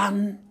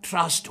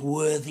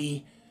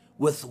untrustworthy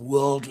with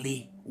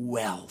worldly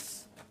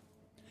wealth,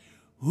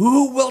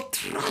 who will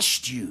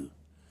trust you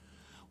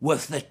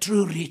with the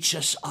true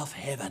riches of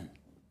heaven?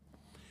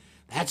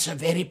 That's a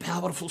very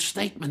powerful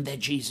statement that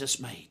Jesus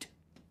made.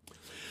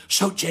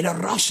 So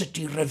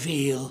generosity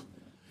reveals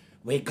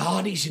where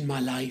God is in my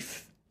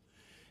life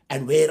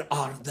and where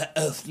are the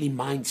earthly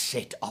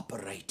mindset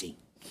operating.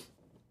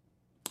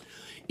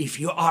 If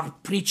you are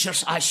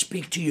preachers, I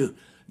speak to you,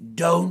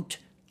 don't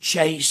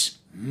chase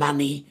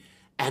money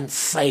and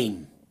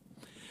fame.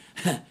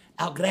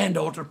 Our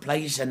granddaughter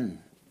plays in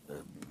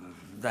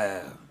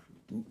the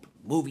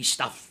movie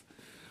stuff,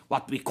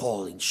 what we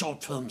call in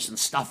short films and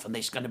stuff, and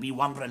there's going to be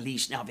one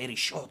released now very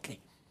shortly.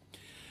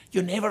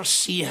 You never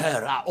see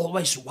her. I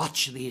always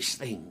watch these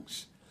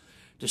things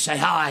to say,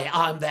 hi,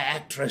 I'm the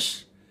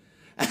actress.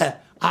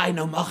 I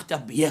know Magda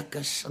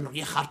Beekes and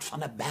Richard van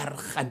der Berg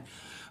and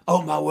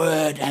oh my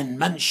word and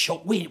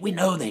Manshaw. We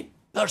know them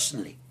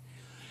personally.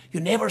 You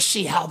never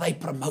see how they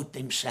promote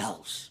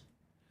themselves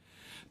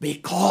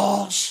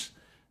because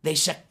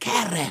there's a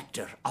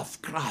character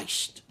of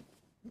Christ.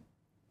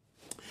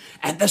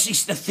 And this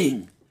is the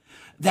thing,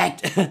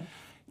 that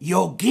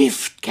your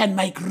gift can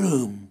make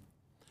room,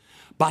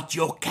 but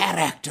your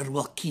character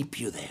will keep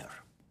you there.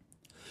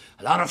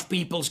 A lot of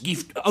people's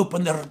gift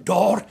open their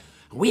door.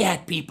 We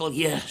had people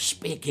here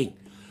speaking,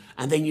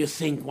 and then you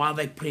think while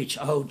they preach,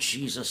 oh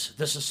Jesus,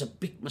 this is a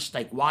big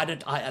mistake. Why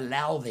did I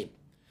allow them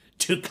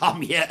to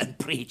come here and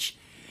preach?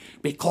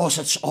 Because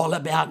it's all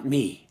about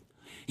me.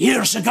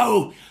 Years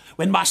ago,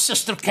 when my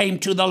sister came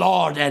to the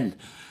Lord, and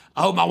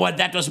oh my word,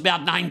 that was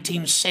about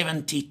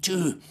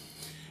 1972,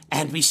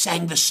 and we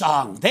sang the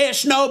song,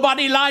 there's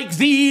nobody like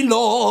thee,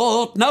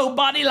 Lord,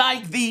 nobody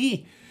like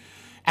thee.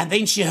 And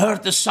then she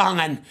heard the song,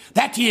 and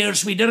that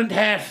years we didn't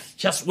have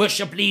just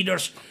worship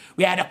leaders.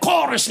 We had a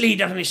chorus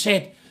leader, and we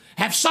said,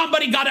 have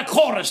somebody got a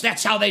chorus?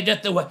 That's how they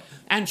did the work.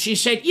 And she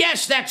said,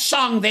 yes, that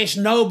song, there's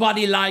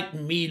nobody like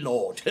me,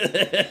 Lord.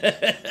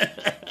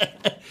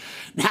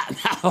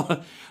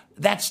 Now,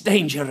 that's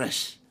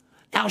dangerous.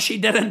 Now she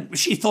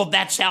thought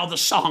that's how the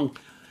song,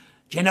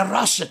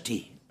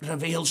 generosity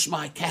reveals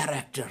my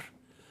character.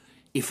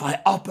 If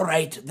I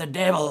operate, the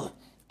devil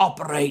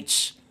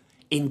operates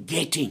in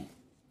getting.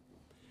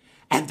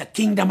 And the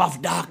kingdom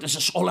of darkness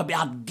is all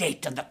about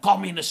get, and the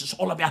communist is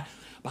all about,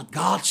 but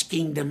God's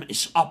kingdom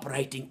is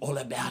operating all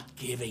about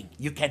giving.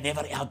 You can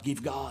never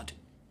outgive God.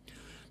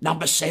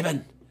 Number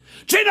 7,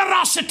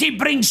 generosity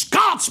brings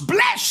God's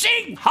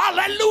blessing.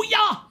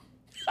 Hallelujah.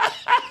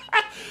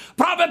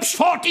 Proverbs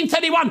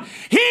 14:31,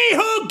 he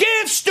who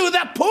gives to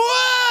the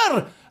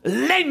poor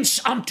lends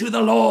unto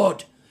the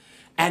Lord,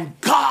 and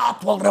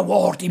God will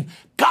reward him.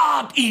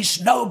 God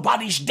is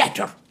nobody's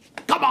debtor.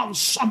 Come on,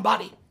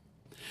 somebody.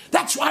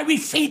 That's why we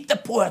feed the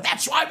poor.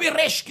 That's why we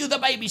rescue the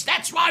babies.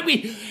 That's why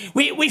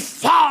we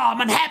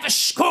farm and have a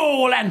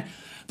school and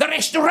the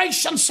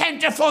restoration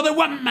center for the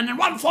women and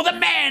one for the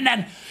men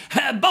and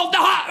build the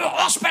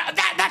hospital.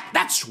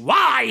 That's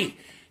why,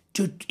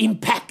 to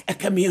impact a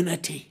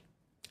community.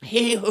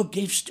 He who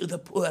gives to the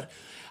poor.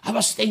 I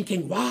was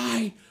thinking,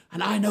 why?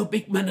 And I know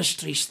big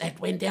ministries that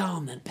went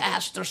down and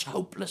pastors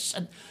hopeless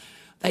and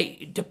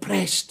they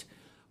depressed.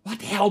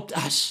 What helped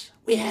us?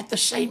 We had the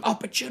same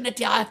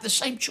opportunity. I had the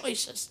same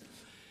choices.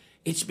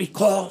 It's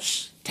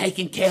because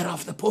taking care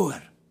of the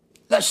poor.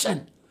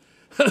 Listen,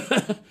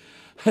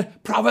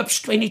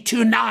 Proverbs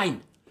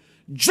 22:9.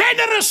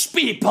 Generous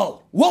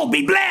people will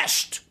be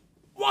blessed.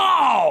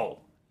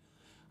 Wow!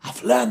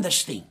 I've learned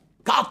this thing.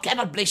 God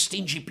cannot bless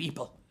stingy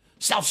people,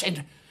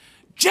 self-centered.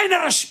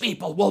 Generous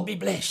people will be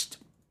blessed.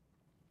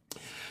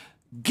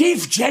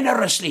 Give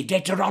generously,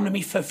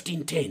 Deuteronomy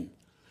 15:10.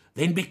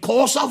 Then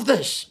because of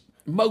this,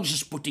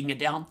 Moses putting it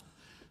down,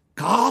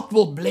 God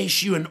will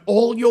bless you in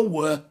all your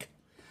work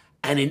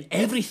and in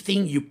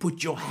everything you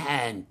put your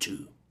hand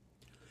to,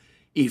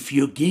 if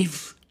you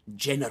give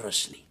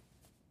generously.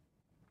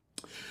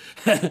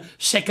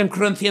 2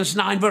 Corinthians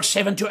 9, verse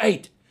 7 to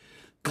 8.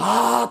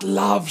 God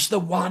loves the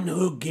one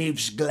who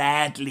gives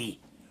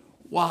gladly.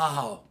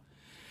 Wow.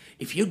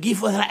 If you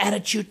give with an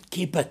attitude,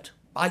 keep it.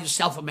 Buy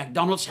yourself a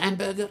McDonald's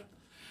hamburger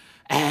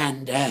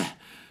and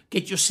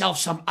get yourself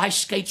some ice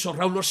skates or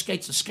roller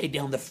skates and skate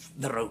down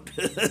the road.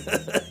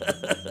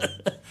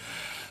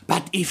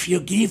 But if you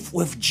give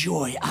with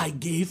joy, I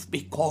give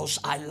because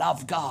I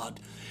love God.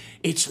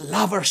 It's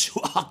lovers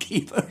who are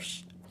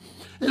givers.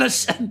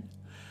 Listen,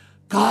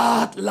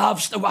 God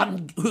loves the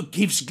one who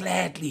gives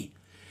gladly.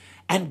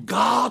 And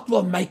God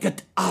will make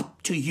it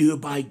up to you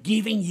by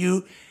giving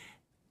you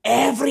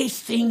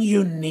everything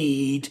you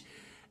need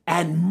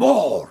and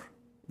more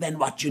than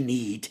what you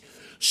need,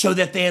 so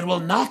that there will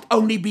not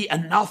only be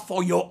enough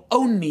for your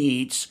own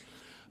needs,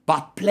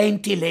 but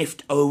plenty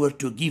left over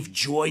to give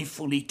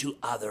joyfully to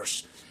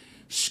others.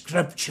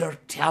 Scripture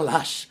tells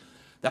us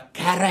the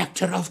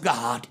character of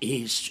God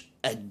is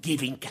a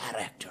giving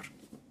character.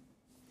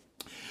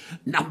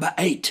 Number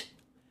 8,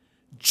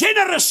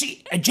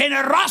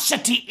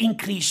 generosity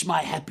increase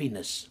my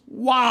happiness.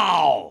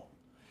 Wow.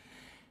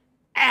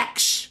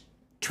 Acts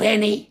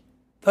 20,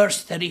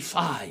 verse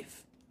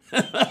 35.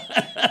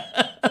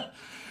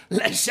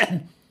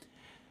 Listen,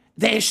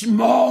 there's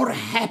more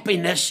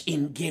happiness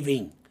in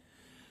giving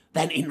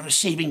than in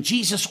receiving.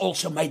 Jesus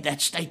also made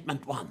that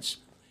statement once.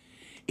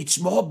 It's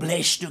more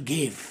blessed to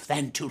give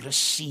than to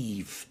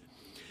receive,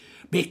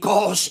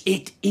 because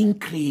it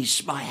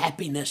increases my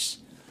happiness.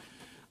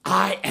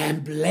 I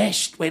am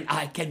blessed when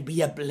I can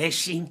be a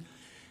blessing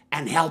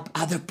and help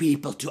other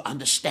people to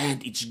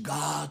understand it's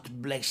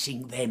God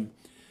blessing them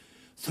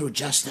through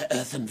just the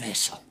earthen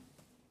vessel.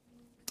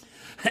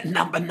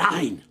 Number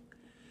 9,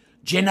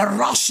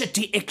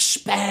 generosity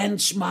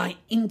expands my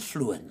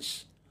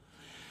influence.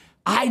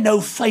 I know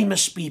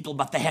famous people,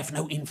 but they have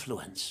no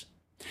influence.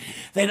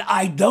 Then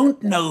I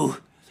don't know,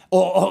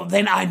 or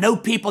then I know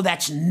people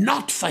that's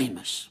not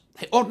famous.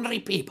 They're ordinary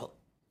people.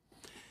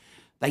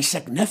 They're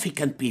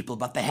significant people,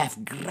 but they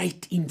have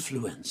great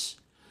influence.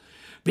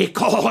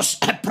 Because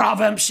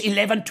Proverbs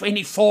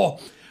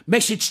 11:24,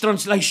 Message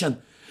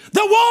translation,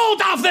 the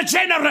world of the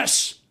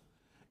generous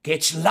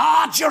gets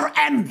larger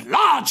and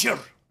larger,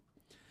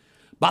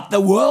 but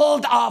the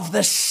world of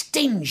the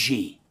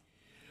stingy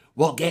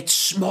will get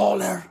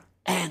smaller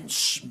and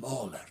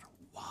smaller.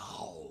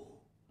 Wow.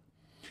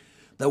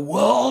 The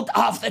world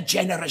of the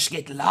generous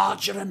get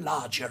larger and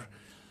larger,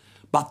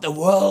 but the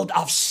world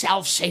of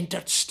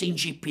self-centered,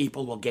 stingy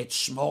people will get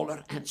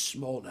smaller and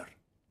smaller.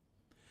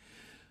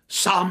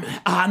 Psalm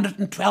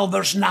 112,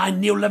 verse 9,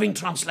 New Living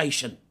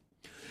Translation.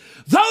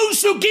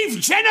 Those who give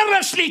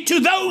generously to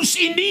those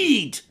in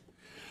need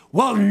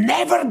will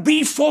never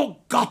be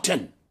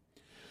forgotten.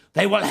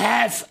 They will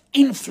have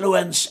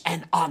influence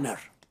and honor.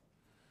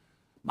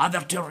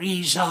 Mother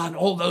Teresa and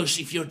all those,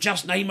 if you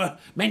just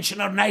mention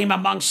her name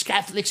amongst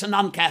Catholics and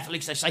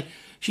non-Catholics, they say,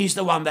 she's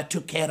the one that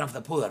took care of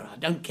the poor. I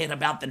don't care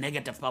about the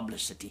negative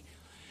publicity.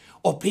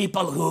 Or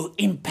people who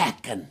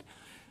impact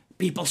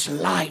people's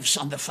lives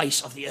on the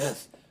face of the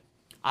earth.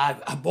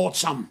 I bought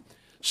some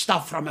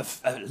stuff from a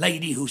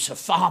lady who's a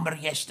farmer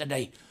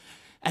yesterday.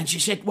 And she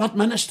said, what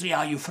ministry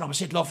are you from? I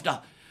said,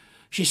 Lofta.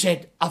 She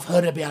said, I've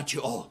heard about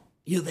you all.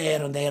 You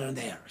there and there and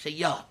there. I said,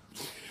 yeah.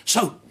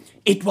 So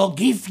it will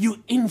give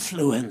you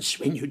influence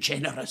when you're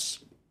generous,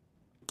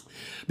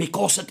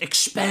 because it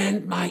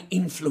expands my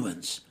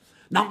influence.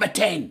 Number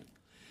 10,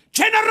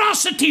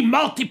 generosity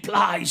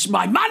multiplies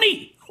my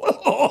money.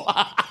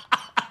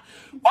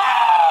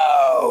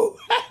 Whoa!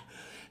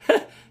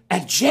 A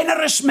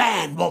generous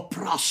man will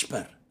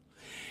prosper.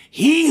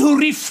 He who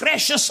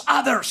refreshes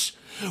others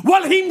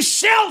will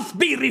himself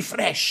be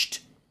refreshed.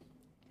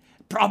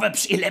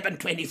 Proverbs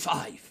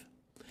 11:25.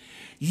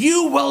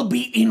 You will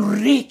be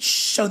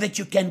enriched so that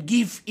you can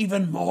give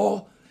even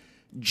more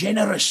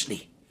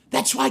generously.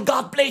 That's why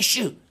God bless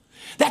you.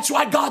 That's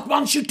why God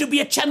wants you to be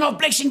a channel of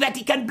blessing, that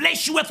He can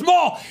bless you with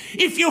more.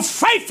 If you're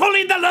faithful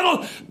in the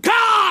little,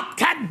 God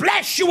can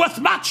bless you with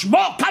much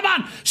more. Come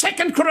on,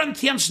 2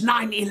 Corinthians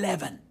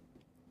 9:11.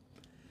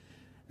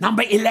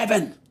 Number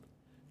 11,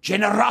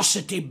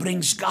 generosity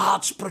brings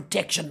God's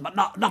protection. But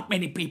not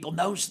many people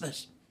knows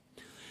this.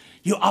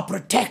 You are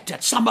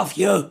protected. Some of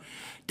you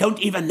don't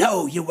even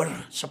know you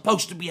were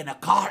supposed to be in a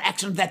car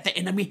accident, that the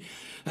enemy,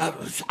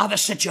 other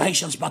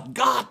situations, but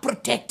God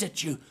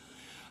protected you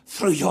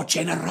through your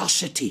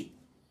generosity.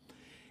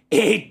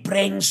 It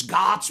brings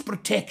God's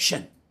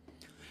protection.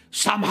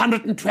 Psalm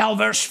 112,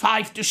 verse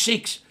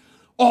 5-6.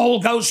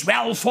 All goes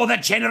well for the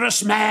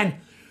generous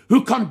man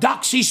who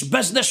conducts his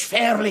business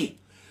fairly.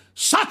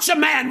 Such a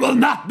man will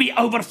not be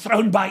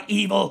overthrown by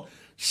evil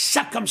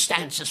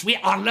circumstances. We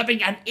are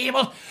living in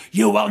evil.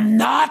 You will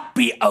not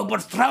be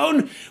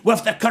overthrown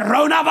with the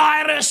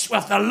coronavirus,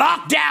 with the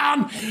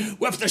lockdown,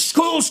 with the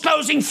schools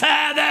closing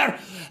further,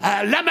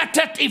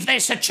 limited if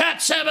there's a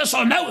church service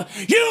or no.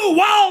 You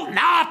will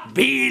not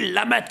be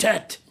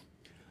limited.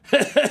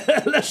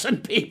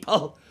 Listen,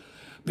 people,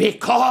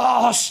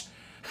 because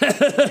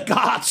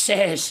God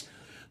says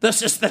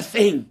this is the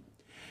thing.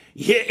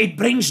 It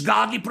brings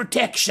godly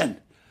protection.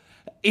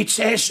 It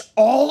says,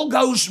 all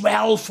goes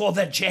well for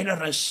the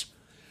generous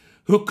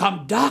who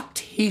conduct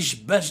his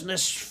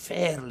business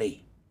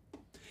fairly.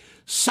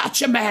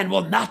 Such a man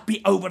will not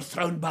be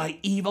overthrown by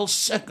evil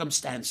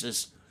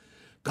circumstances.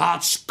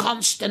 God's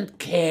constant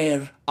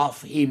care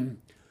of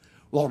him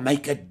will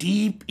make a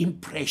deep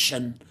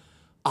impression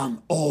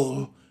on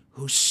all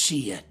who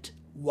see it.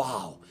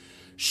 Wow.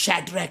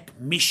 Shadrach,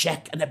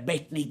 Meshach, and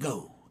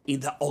Abednego in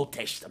the Old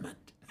Testament.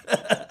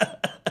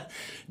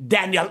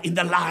 Daniel in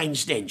the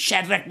lion's den.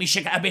 Shadrach,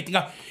 Meshach, and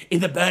Abednego in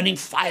the burning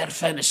fire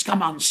furnace.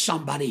 Come on,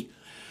 somebody.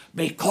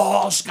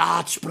 Because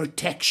God's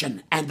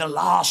protection. And the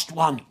last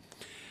one,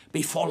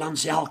 before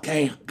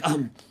Lanzelke,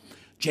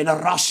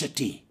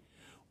 generosity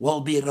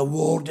will be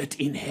rewarded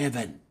in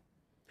heaven.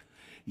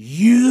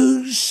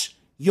 Use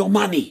your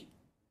money.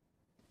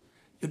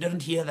 You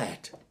didn't hear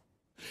that.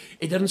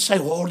 It didn't say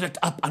hoard it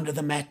up under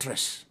the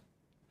mattress.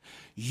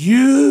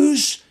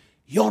 Use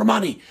your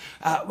money.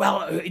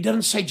 Well, it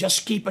didn't say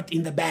just keep it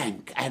in the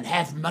bank and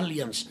have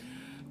millions.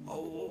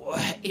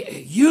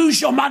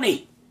 Use your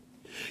money.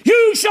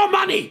 Use your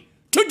money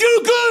to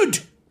do good.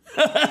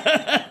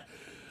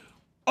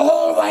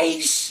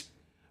 Always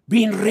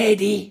being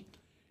ready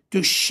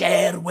to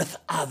share with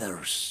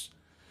others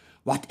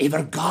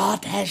whatever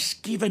God has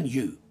given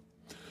you.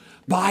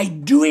 By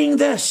doing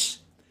this,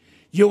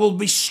 you will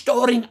be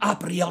storing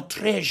up real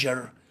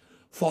treasure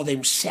for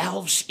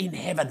themselves in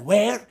heaven.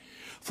 Where?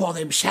 For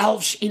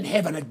themselves in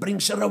heaven. It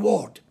brings a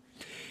reward.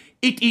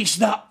 It is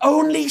the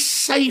only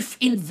safe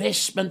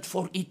investment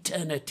for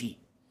eternity.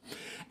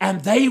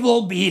 And they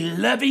will be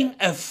living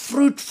a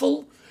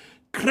fruitful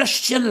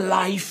Christian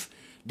life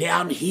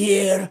down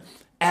here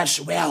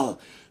as well.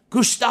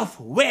 Gustav,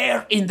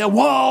 where in the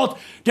world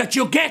did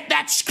you get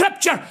that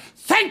scripture?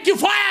 Thank you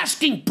for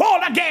asking.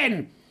 Paul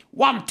again.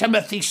 1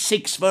 Timothy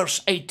 6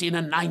 verse 18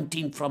 and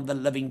 19 from the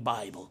Living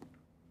Bible.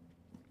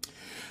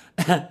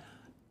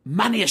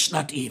 Money is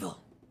not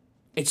evil.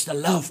 It's the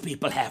love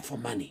people have for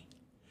money.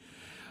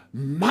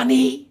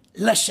 Money,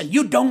 listen,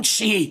 you don't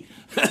see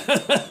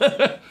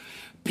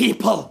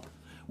people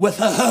with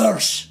a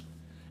hearse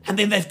and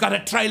then they've got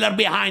a trailer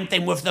behind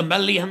them with the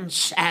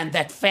millions and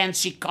that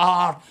fancy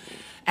car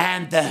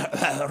and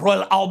the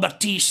Royal Albert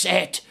tea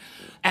set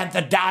and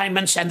the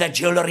diamonds and the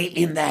jewelry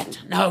in that.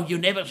 No, you've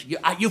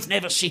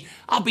never seen.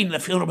 I've been in the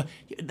funeral.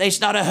 There's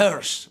not a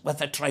hearse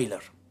with a trailer.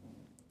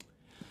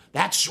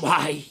 That's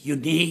why you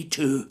need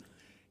to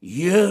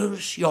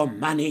use your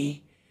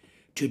money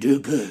to do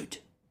good.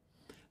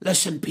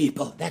 Listen,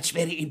 people, that's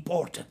very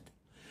important.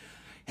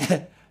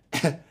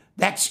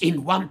 That's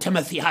in 1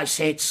 Timothy, I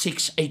said,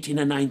 6, 18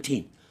 and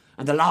 19.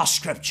 And the last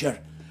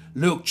scripture,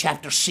 Luke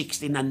chapter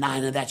 16 and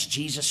 9, and that's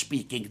Jesus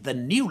speaking, the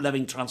New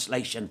Living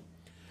Translation.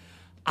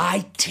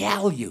 I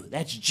tell you,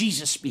 that's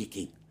Jesus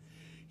speaking,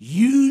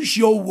 use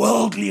your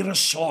worldly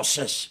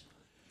resources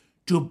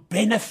to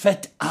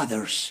benefit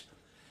others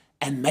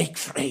and make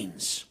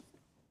friends.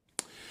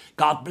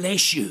 God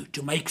bless you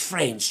to make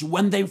friends. You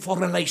win them for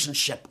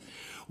relationship.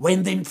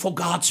 Win them for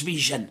God's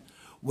vision.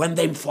 Win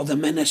them for the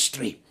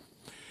ministry.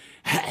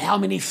 How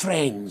many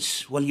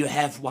friends will you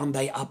have one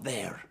day up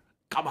there?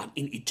 Come on,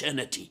 in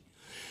eternity.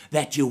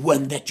 That you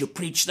win, that you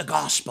preach the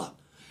gospel.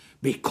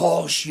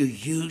 Because you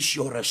use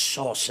your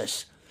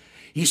resources.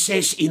 He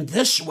says, in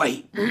this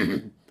way,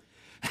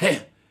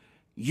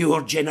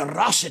 your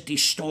generosity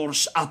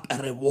stores up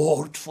a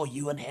reward for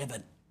you in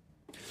heaven.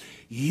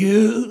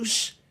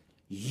 Use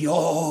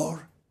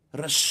your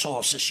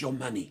resources, your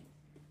money.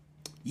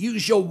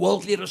 Use your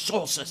worldly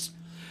resources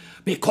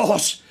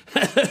because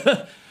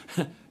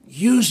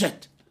use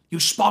it. You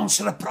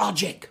sponsor a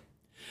project.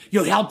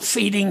 You help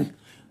feeding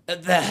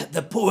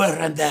the poor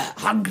and the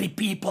hungry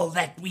people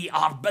that we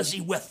are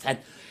busy with. And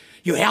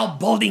you help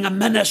building a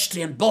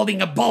ministry and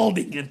building a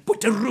building and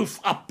put a roof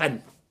up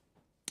and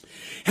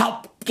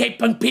help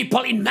keeping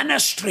people in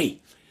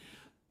ministry.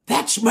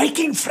 That's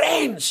making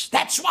friends.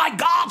 That's why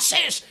God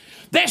says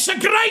there's a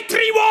great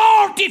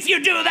reward if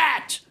you do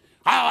that.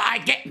 Oh, I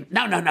get,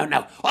 no.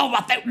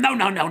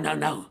 Oh,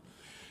 no.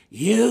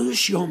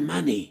 Use your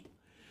money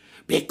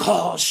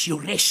because you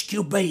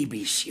rescue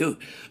babies. You,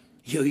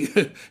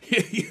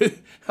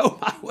 oh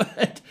my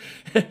word.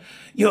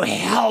 You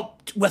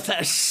helped with the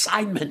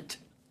assignment.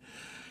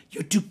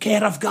 You took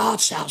care of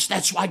God's house.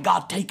 That's why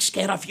God takes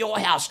care of your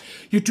house.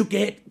 You took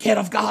care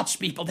of God's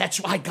people.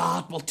 That's why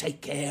God will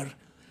take care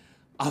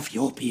of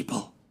your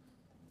people.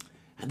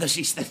 And this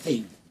is the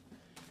thing.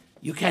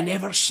 You can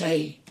never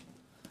say,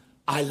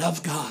 I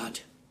love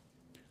God.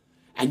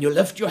 And you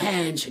lift your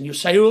hands and you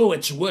say, oh,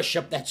 it's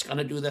worship that's going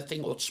to do the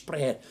thing, or it's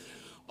prayer.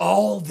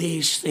 All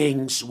these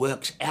things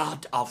works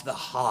out of the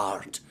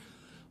heart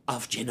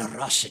of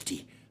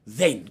generosity.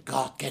 Then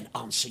God can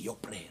answer your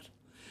prayer.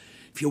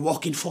 If you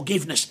walk in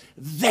forgiveness,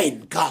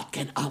 then God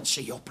can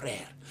answer your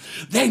prayer.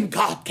 Then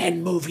God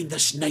can move in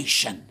this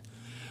nation.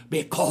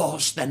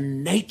 Because the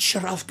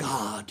nature of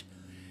God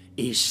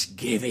is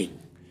giving.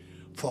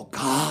 For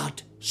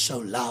God so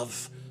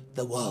loved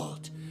the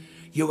world.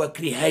 You were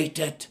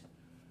created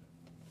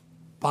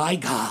by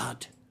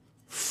God,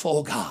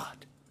 for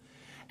God.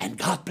 And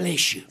God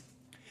bless you.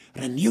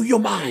 Renew your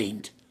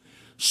mind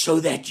so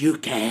that you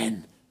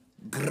can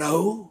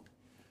grow,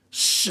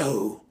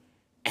 sow,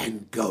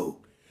 and go.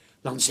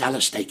 Lonzell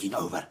is taking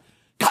over.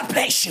 God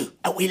bless you,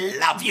 and we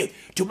love you.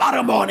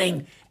 Tomorrow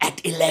morning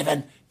at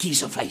 11,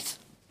 Keys of Faith.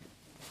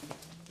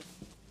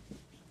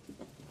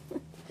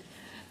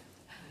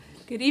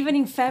 Good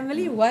evening,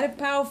 family. What a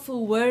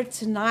powerful word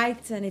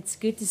tonight, and it's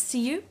good to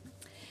see you.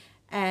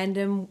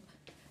 And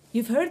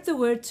you've heard the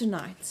word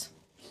tonight,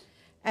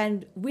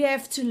 and we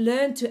have to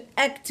learn to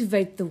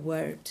activate the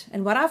word.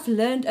 And what I've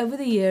learned over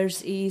the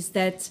years is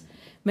that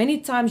many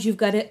times you've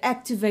got to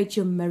activate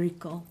your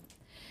miracle.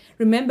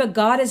 Remember,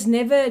 God has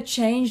never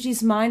changed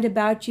his mind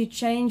about you,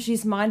 changed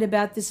his mind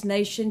about this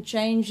nation,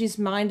 changed his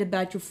mind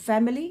about your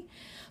family,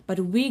 but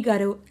we got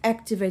to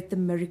activate the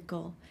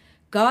miracle.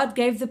 God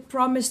gave the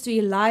promise to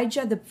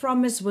Elijah. The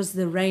promise was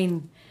the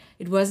rain.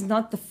 It was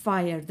not the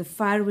fire. The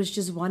fire was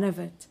just one of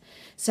it.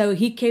 So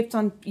he kept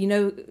on,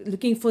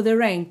 looking for the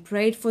rain,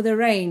 prayed for the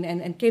rain,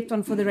 and kept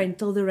on for the rain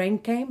until the rain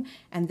came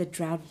and the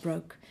drought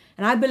broke.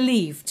 And I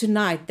believe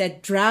tonight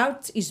that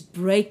drought is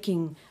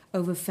breaking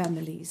over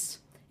families.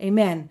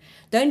 Amen.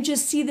 Don't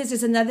just see this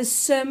as another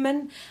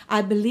sermon.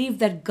 I believe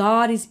that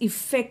God is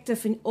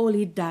effective in all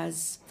he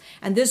does.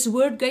 And this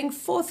word going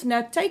forth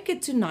now, take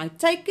it tonight.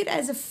 Take it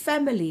as a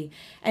family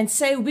and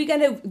say,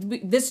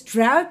 this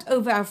drought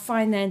over our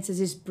finances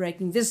is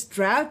breaking. This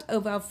drought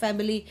over our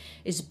family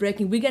is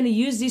breaking. We're going to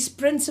use these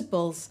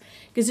principles.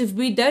 Because if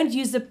we don't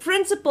use the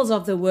principles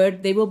of the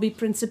word, there will be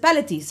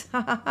principalities.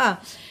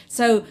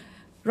 So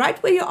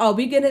right where you are,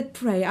 we're going to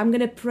pray. I'm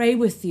going to pray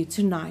with you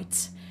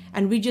tonight.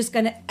 And we're just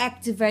going to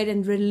activate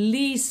and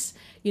release,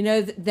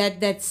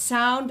 that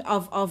sound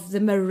of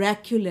the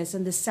miraculous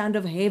and the sound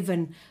of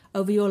heaven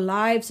over your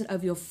lives and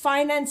over your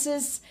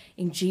finances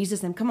in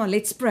Jesus' name. Come on,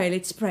 let's pray.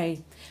 Let's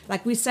pray.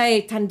 Like we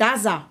say,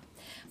 Tandaza.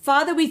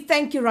 Father, we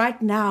thank you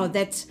right now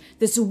that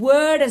this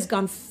word has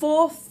gone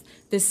forth.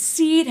 The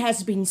seed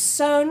has been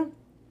sown.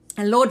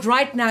 And Lord,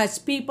 right now, as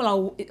people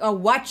are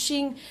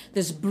watching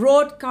this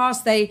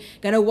broadcast, they're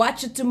going to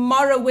watch it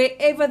tomorrow,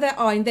 wherever they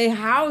are, in their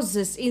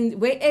houses,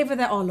 wherever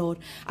they are, Lord.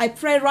 I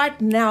pray right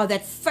now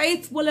that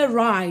faith will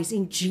arise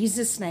in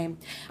Jesus' name.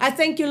 I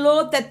thank you,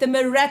 Lord, that the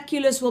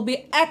miraculous will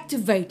be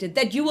activated,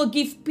 that you will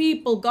give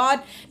people,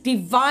 God,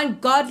 divine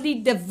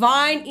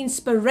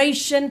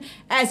inspiration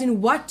as in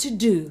what to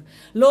do.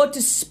 Lord,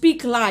 to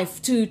speak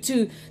life, to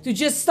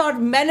just start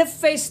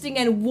manifesting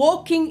and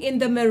walking in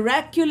the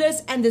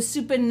miraculous and the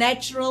supernatural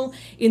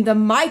in the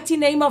mighty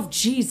name of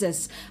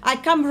Jesus. I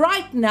come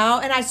right now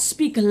and I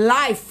speak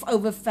life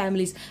over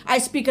families. I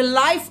speak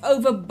life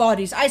over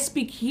bodies. I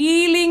speak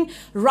healing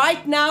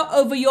right now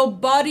over your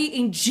body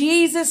in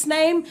Jesus'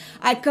 name.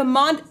 I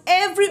command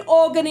every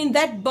organ in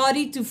that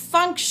body to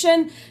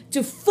function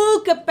to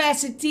full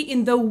capacity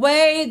in the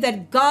way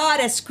that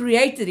God has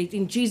created it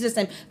in Jesus'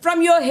 name.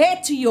 From your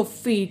head to your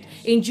feet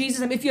in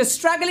Jesus' name. If you're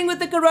struggling with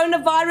the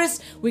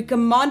coronavirus, we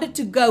command it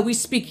to go. We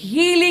speak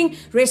healing,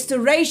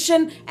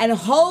 restoration, and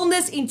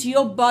wholeness into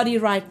your body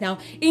right now.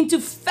 Into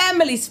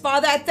families,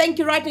 Father. I thank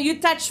you right now. You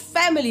touch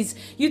families.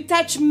 You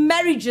touch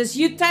marriages.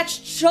 You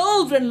touch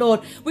children, Lord.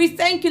 We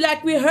thank you,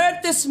 like we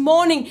heard this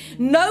morning,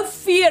 no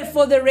fear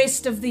for the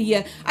rest of the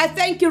year. I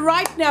thank you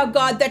right now,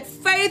 God, that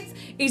faith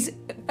is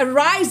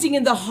arising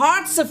in the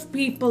hearts of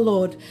people,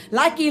 Lord.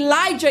 Like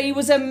Elijah, he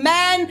was a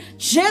man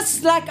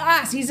just like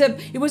us.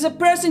 He was a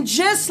person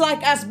just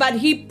like us, but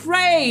he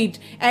prayed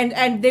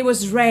and there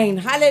was rain.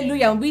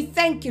 Hallelujah. And we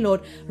thank you,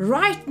 Lord,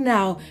 right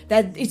now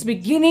that it's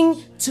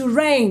beginning to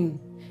rain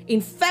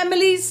in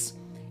families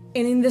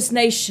and in this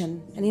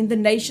nation and in the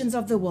nations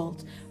of the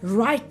world.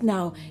 Right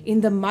now,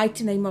 in the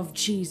mighty name of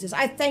Jesus.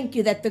 I thank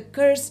you that the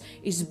curse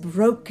is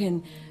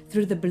broken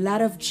through the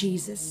blood of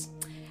Jesus.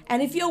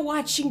 And if you're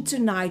watching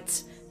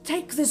tonight,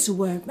 take this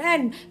word,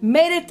 man,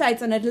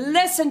 meditate on it,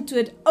 listen to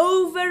it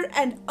over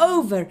and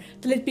over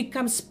till it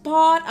becomes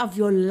part of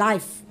your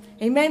life.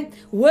 Amen.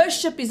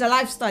 Worship is a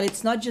lifestyle.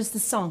 It's not just a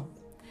song.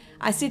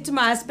 I said to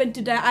my husband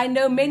today, I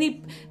know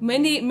many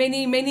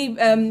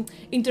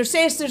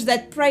intercessors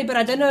that pray, but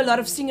I don't know a lot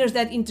of singers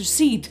that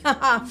intercede.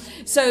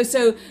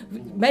 So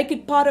make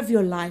it part of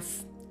your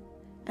life.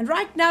 And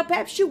right now,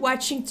 perhaps you're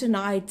watching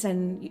tonight,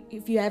 and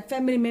if you have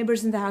family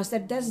members in the house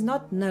that does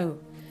not know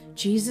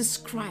Jesus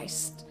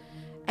Christ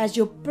as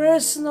your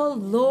personal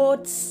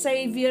Lord,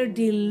 Savior,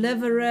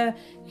 Deliverer,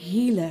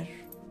 Healer.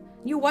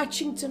 You're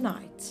watching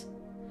tonight.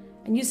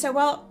 And you say,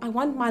 well, I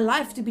want my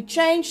life to be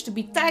changed, to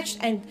be touched,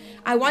 and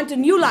I want a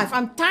new life.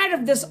 I'm tired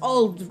of this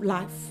old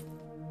life.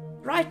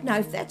 Right now,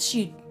 if that's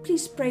you,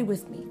 please pray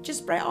with me.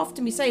 Just pray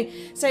after me.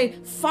 Say,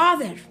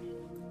 Father,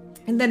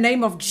 in the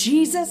name of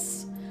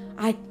Jesus,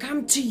 I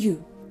come to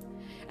you.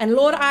 And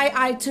Lord,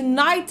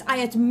 tonight I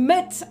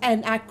admit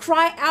and I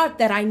cry out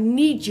that I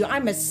need you.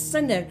 I'm a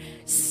sinner.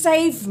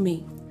 Save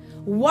me.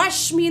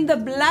 Wash me in the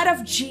blood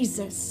of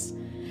Jesus.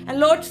 And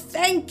Lord,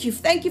 thank you.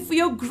 Thank you for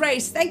your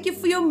grace. Thank you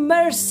for your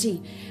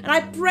mercy. And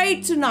I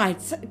pray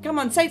tonight. Come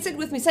on, say it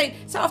with me. Say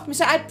after me.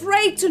 Say, I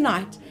pray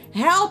tonight.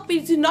 Help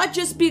me to not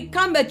just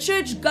become a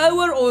church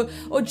goer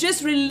or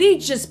just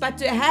religious, but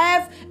to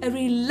have a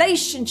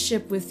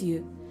relationship with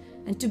you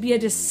and to be a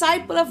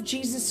disciple of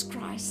Jesus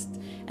Christ.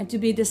 And to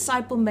be a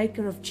disciple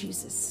maker of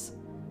Jesus.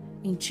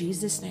 In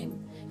Jesus'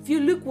 name. If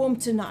you're lukewarm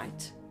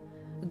tonight,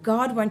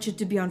 God wants you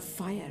to be on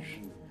fire.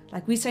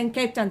 Like we say in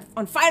Cape Town,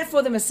 on fire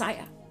for the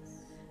Messiah.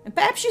 And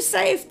perhaps you're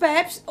saved,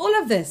 perhaps all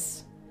of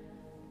this.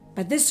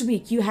 But this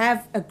week you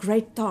have a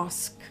great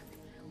task.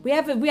 We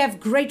have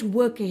great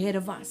work ahead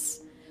of us.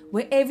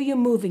 Wherever you're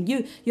moving,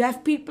 you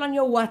have people on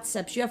your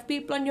WhatsApps, you have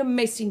people on your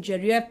Messenger,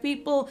 you have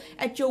people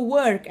at your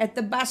work, at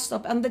the bus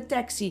stop, on the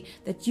taxi,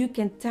 that you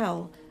can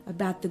tell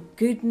about the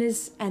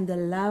goodness and the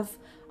love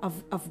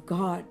of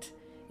God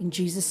in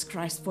Jesus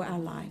Christ for our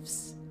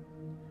lives.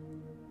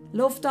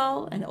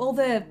 Lofdal and all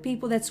the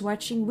people that's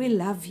watching, we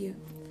love you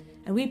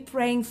and we're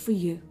praying for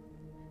you.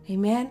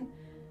 Amen.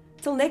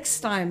 Till next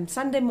time,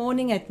 Sunday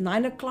morning at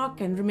 9 o'clock.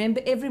 And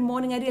remember, every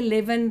morning at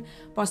 11,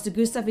 Pastor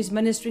Gustav is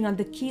ministering on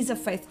the keys of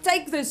faith.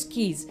 Take those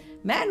keys.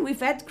 Man, we've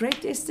had great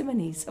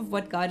testimonies of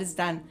what God has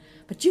done.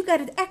 But you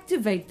got to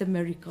activate the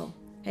miracle.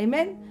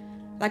 Amen?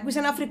 Like we say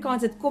in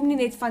Afrikaans, it kom nie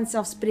net van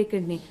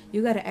selfsprekend nie.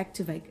 You got to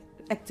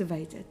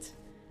activate it.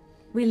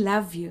 We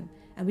love you.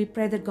 And we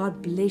pray that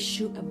God bless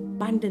you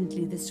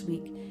abundantly this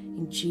week.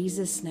 In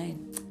Jesus'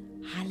 name.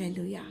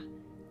 Hallelujah.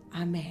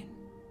 Amen.